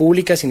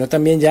pública, sino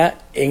también ya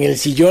en el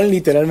sillón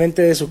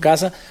literalmente de su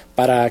casa,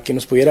 para que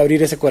nos pudiera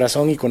abrir ese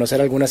corazón y conocer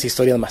algunas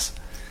historias más.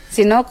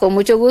 Sí, no, con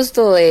mucho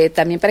gusto,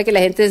 también para que la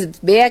gente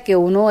vea que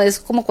uno es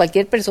como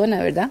cualquier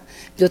persona, ¿verdad?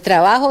 Yo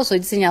trabajo, soy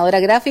diseñadora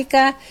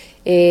gráfica,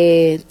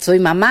 soy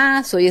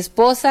mamá, soy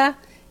esposa,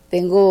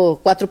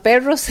 tengo 4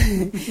 perros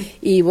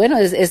y bueno,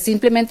 es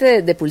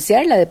simplemente de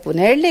pulsearla, de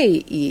ponerle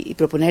y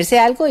proponerse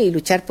algo y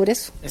luchar por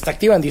eso. ¿Está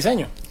activa en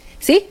diseño?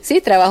 Sí,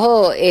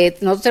 trabajo,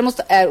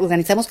 nosotros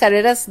organizamos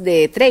carreras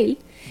de trail.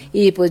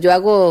 Y pues yo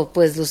hago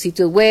pues los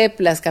sitios web,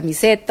 las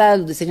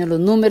camisetas, diseño los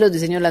números,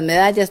 diseño las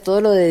medallas,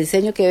 todo lo de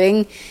diseño que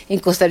ven en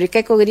Costa Rica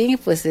Ecogreen,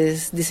 pues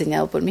es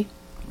diseñado por mí.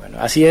 Bueno,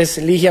 así es,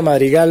 Ligia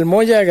Madrigal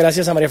Moya.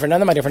 Gracias a María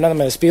Fernanda. María Fernanda,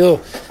 me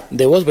despido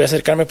de vos, voy a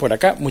acercarme por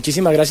acá.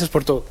 Muchísimas gracias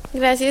por todo.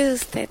 Gracias a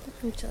usted,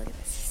 muchas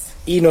gracias.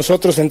 Y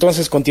nosotros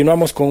entonces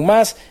continuamos con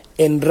más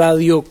en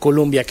Radio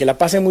Colombia. Que la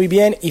pasen muy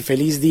bien y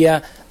feliz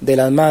Día de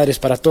las Madres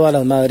para todas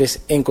las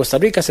madres en Costa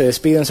Rica. Se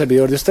despide un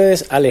servidor de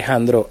ustedes,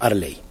 Alejandro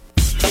Arley.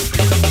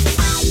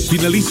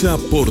 Finaliza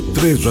Por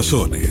Tres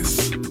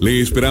Razones. Le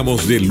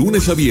esperamos de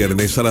lunes a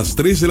viernes a las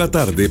 3 de la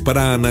tarde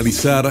para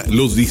analizar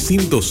los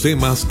distintos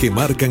temas que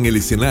marcan el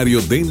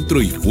escenario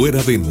dentro y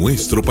fuera de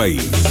nuestro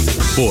país.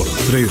 Por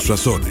Tres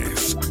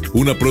Razones,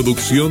 una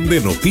producción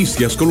de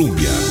Noticias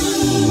Colombia.